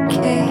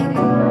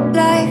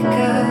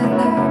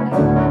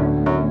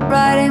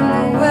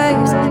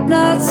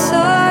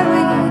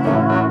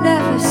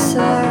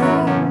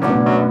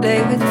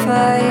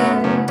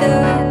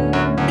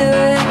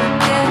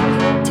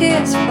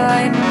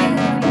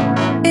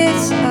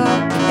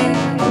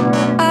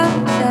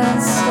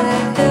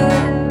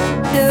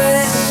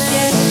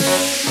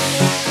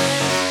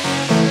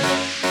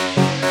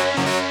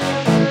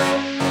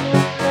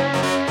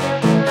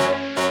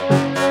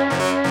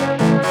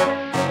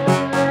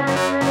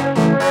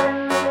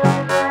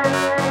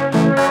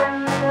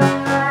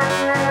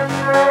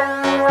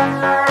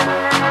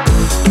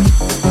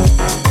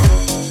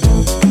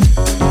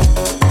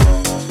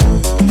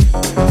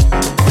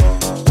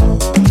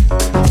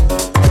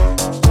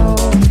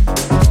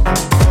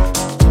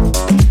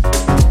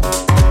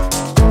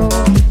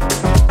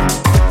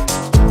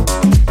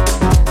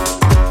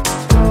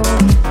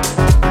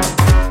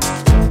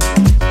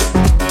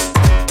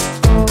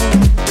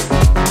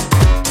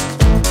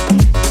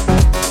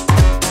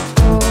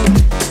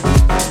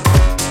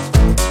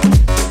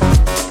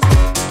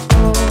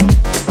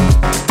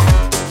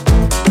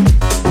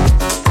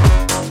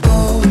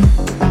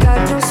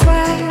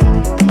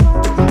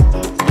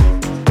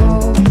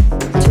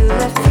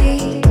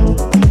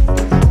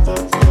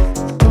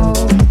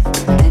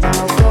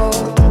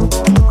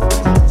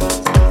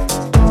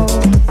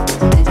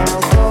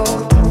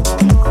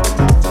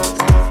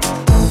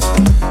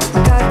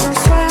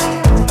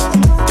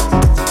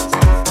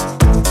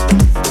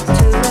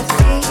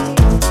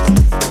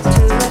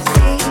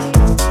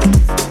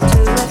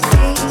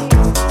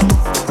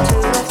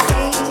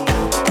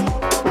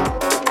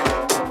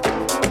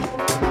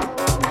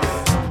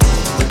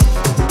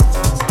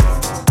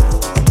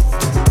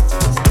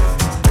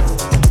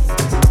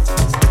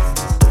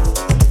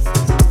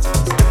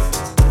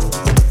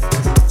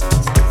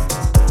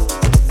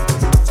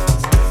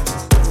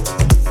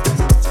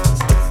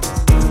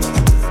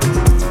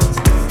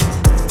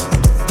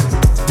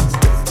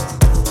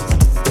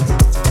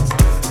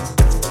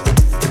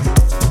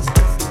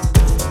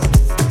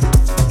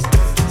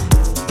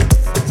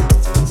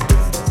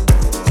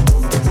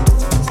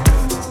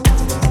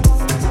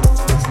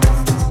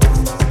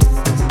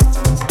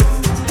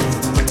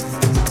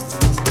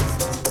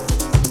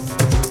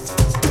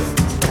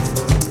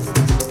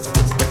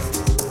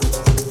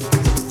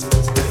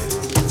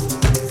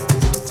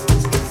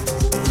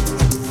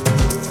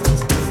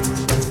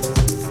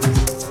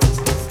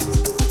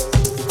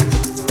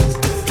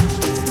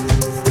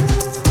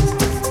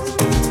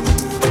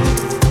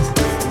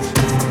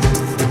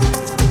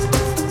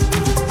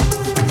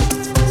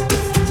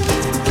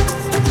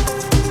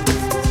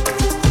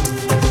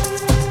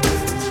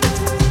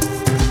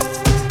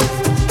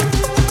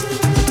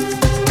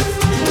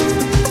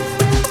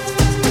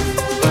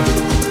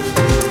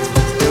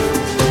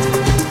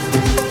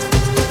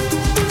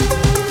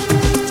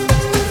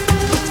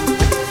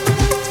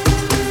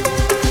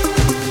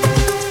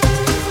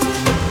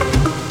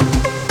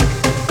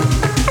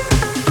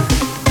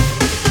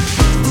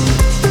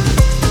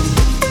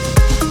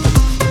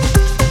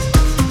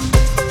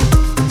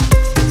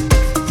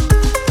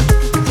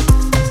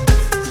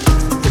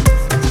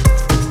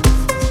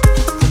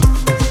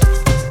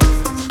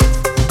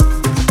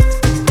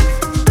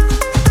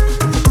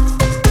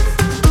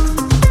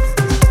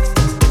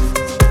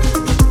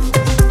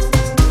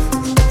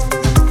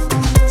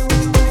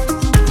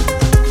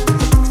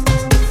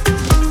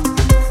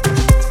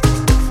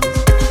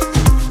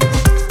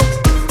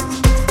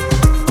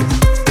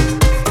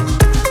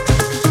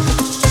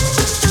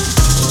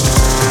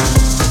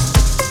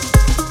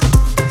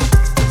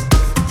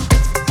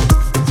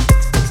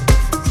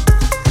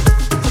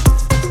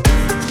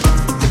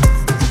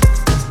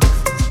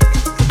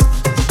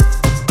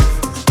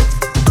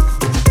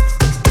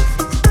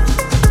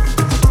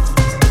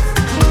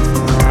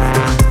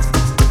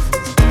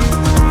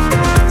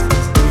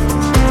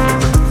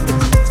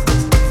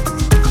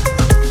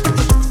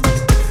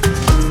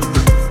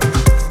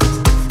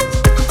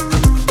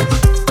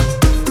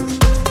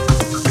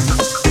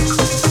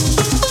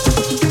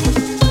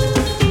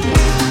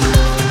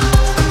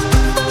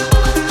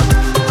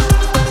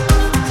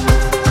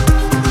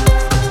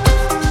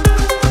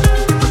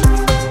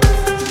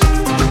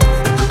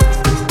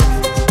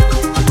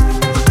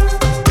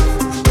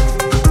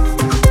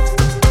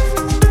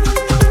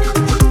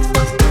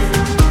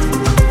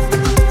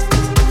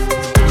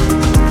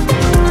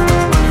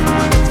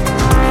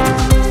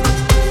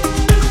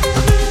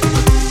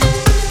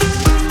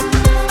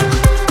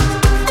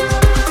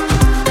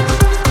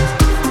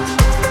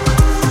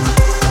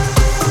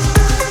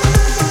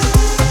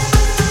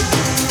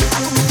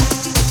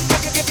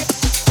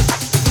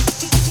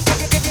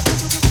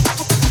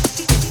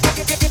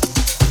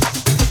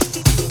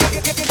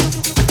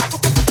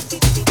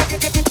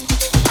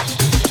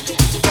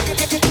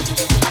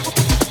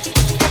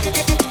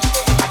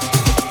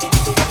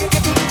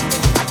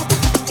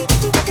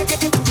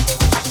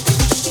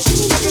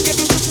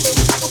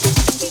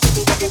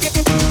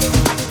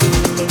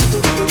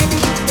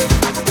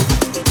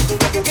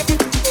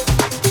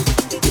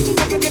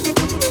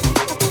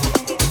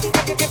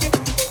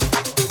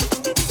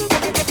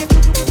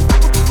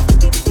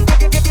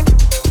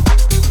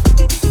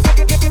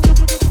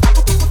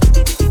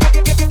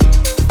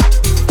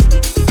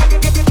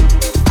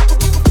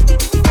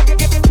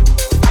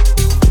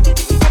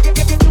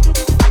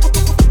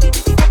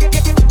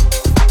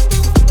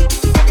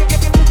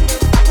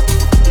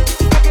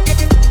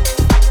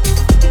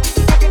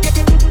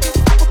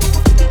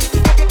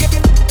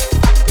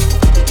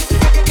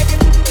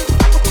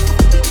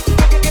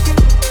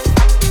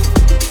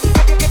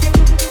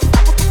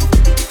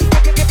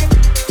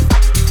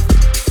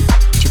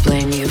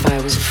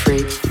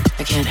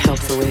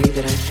the way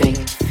that I think.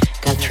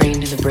 Got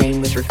trained in the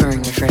brain with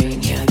recurring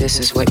refrain. Yeah, this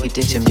is what you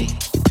did to me.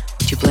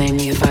 Would you blame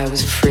me if I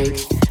was a freak?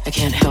 I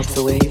can't help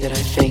the way that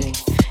I think.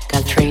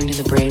 Got trained in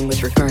the brain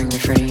with recurring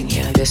refrain.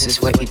 Yeah, this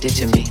is what you did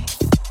to me.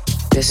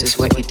 This is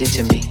what you did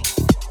to me.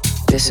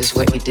 This is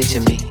what you did to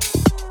me.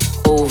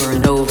 Over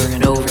and over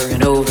and over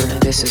and over.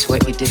 This is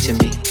what you did to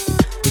me.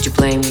 Would you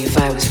blame me if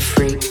I was a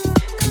freak?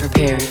 Come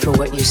prepared for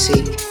what you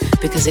seek,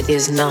 because it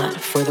is not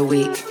for the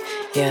weak.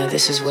 Yeah,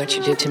 this is what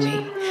you did to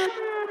me.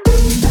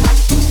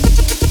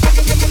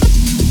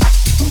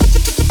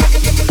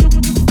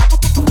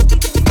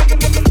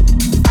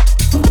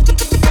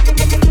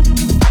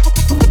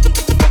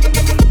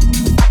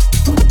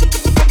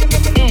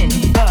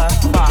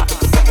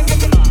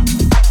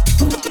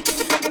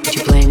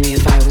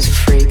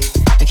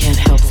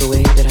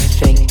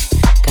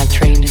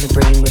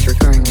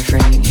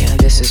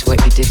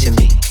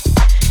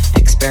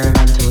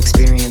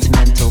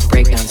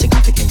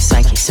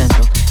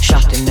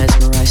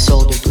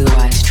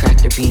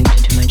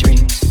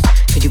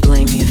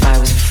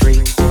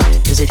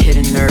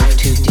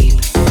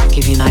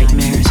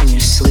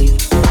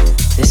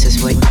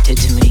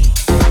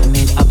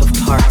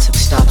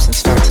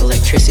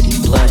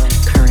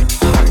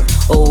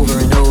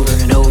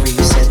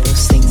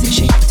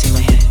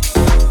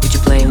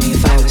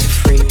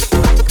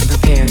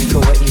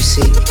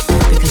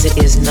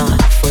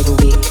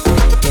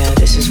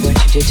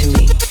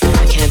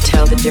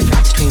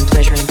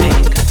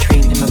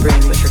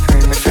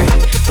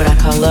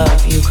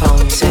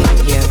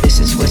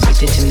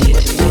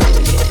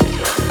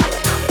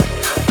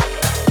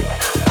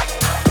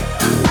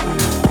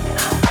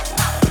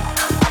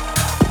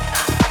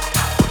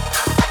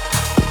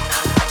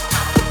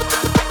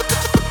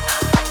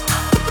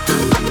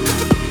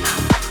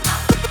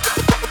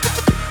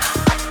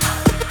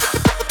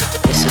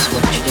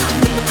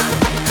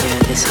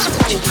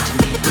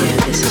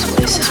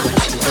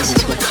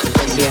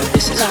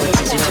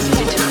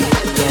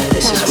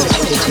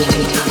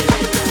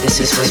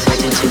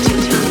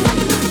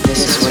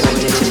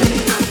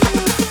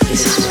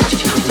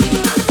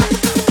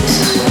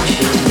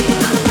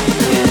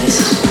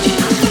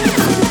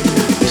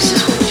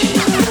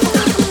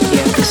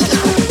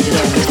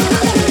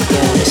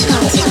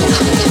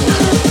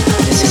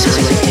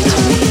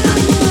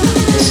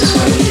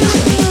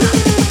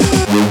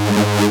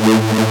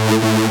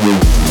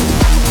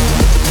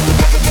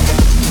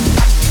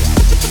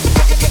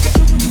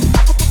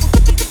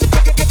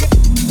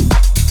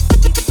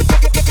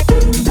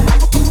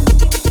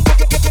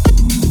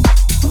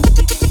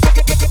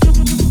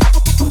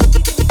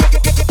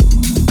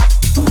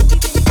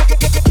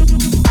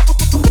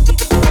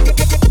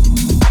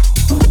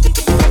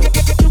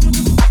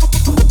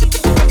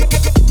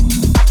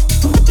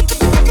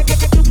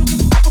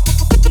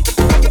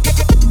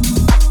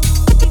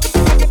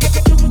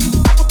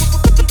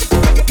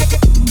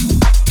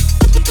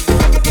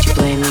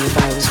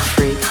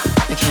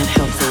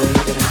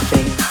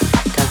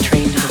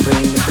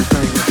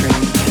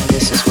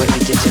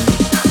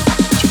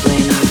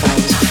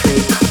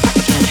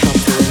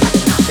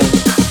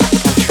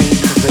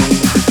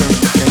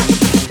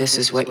 This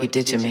is what you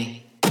did to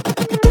me.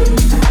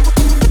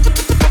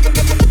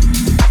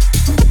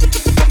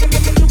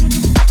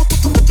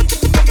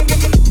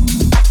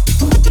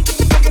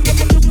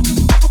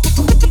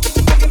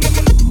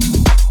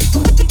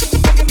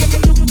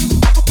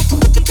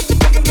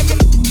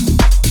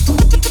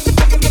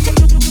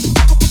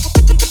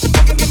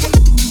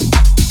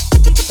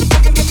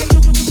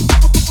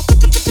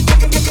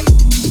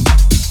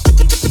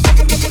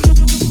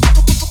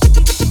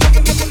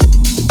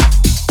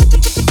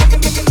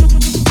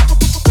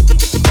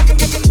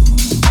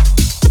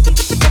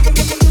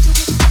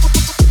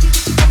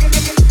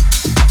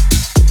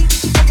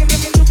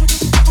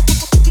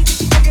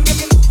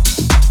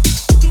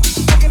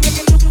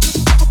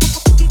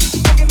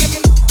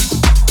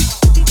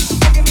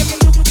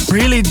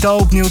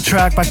 Dope new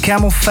track by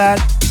Camel Fat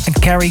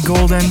and Carrie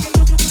Golden.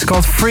 It's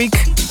called Freak.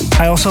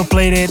 I also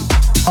played it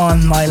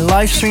on my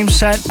live stream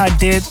set I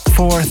did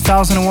for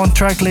 1001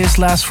 track list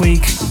last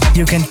week.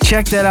 You can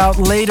check that out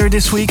later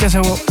this week as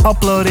I will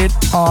upload it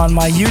on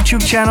my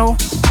YouTube channel.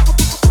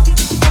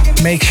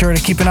 Make sure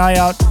to keep an eye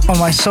out on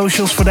my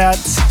socials for that.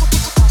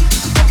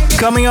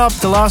 Coming up,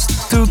 the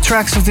last two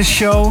tracks of this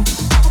show,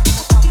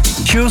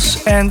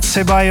 Chus and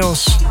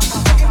Ceballos,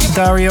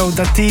 Dario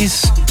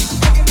Datis,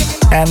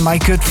 and my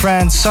good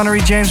friends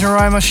Sonnery James and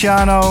Ryan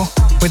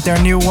Marciano with their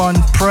new one,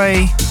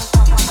 Pray.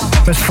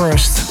 But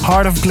first,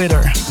 Heart of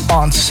Glitter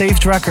on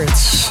Saved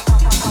Records.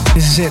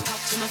 This is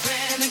it.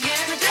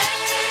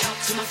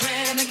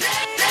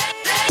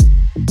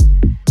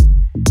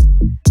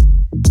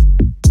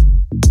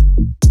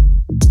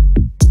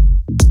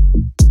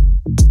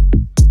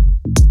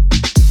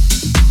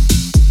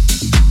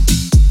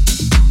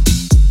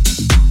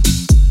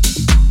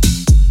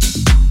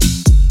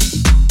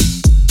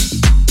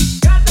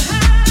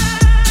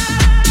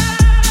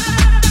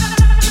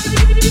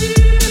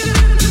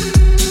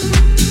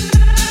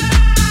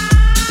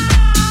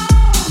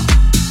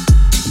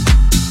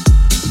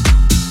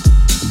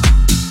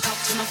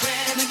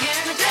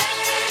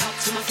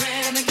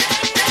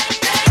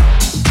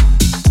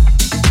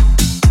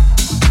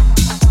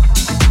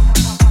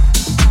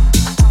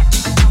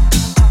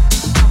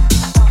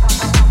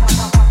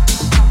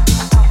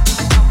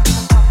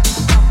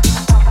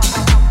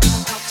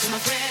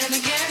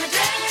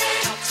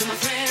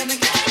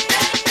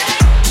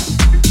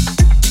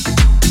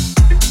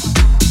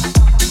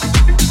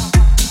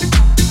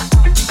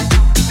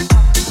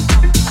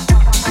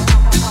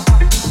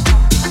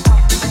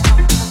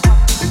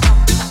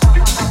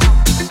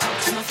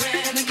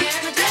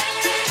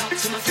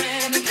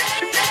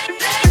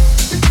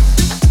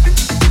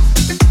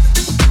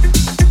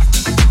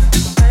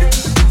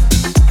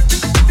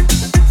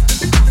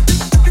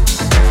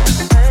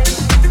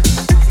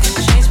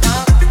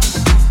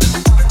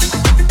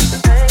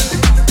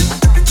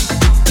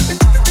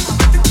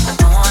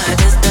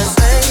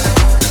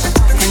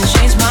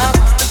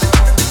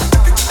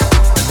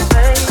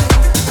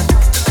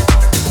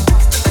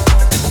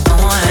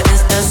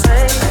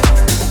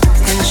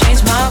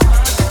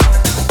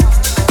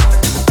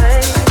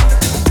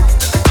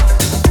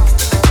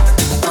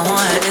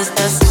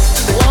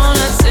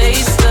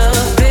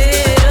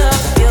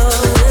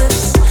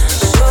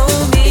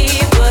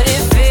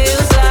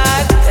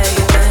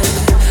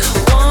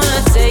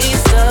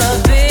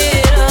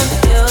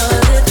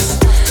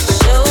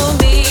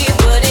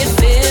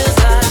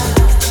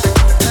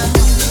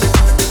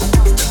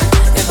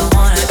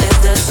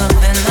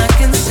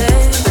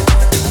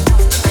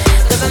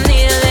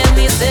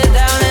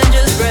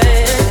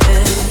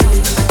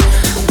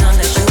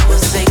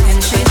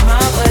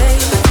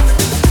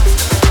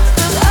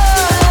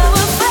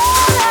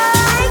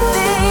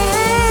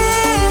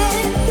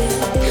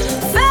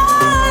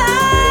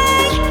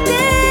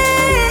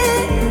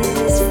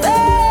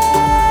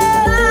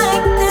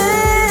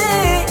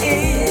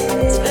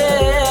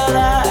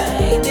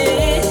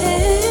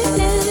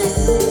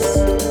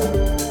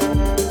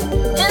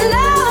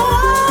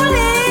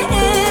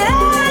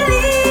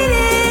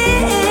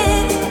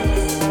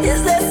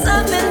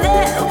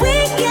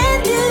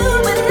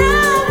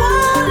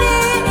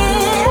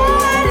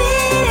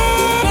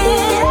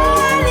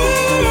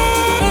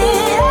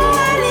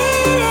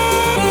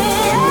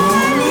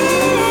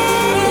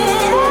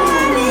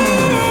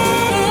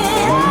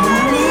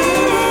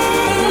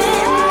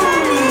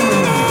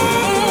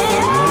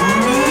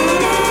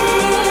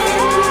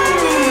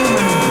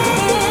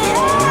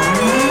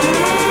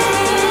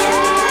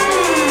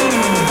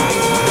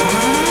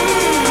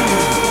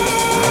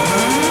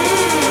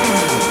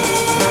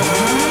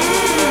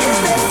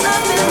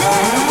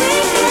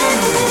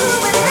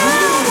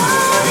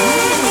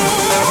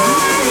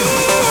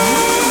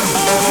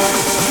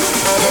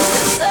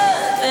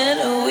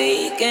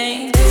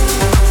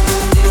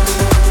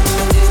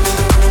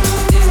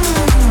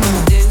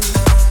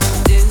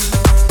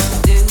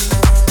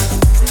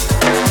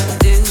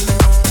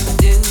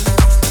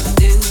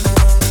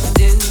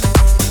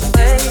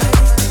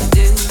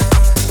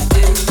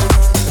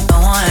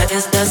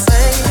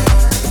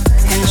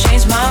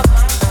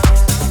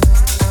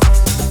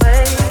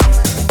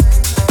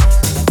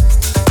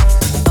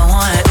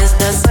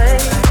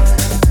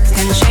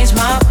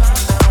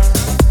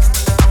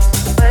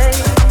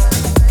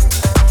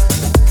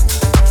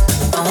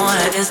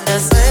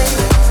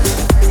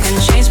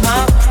 and change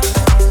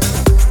my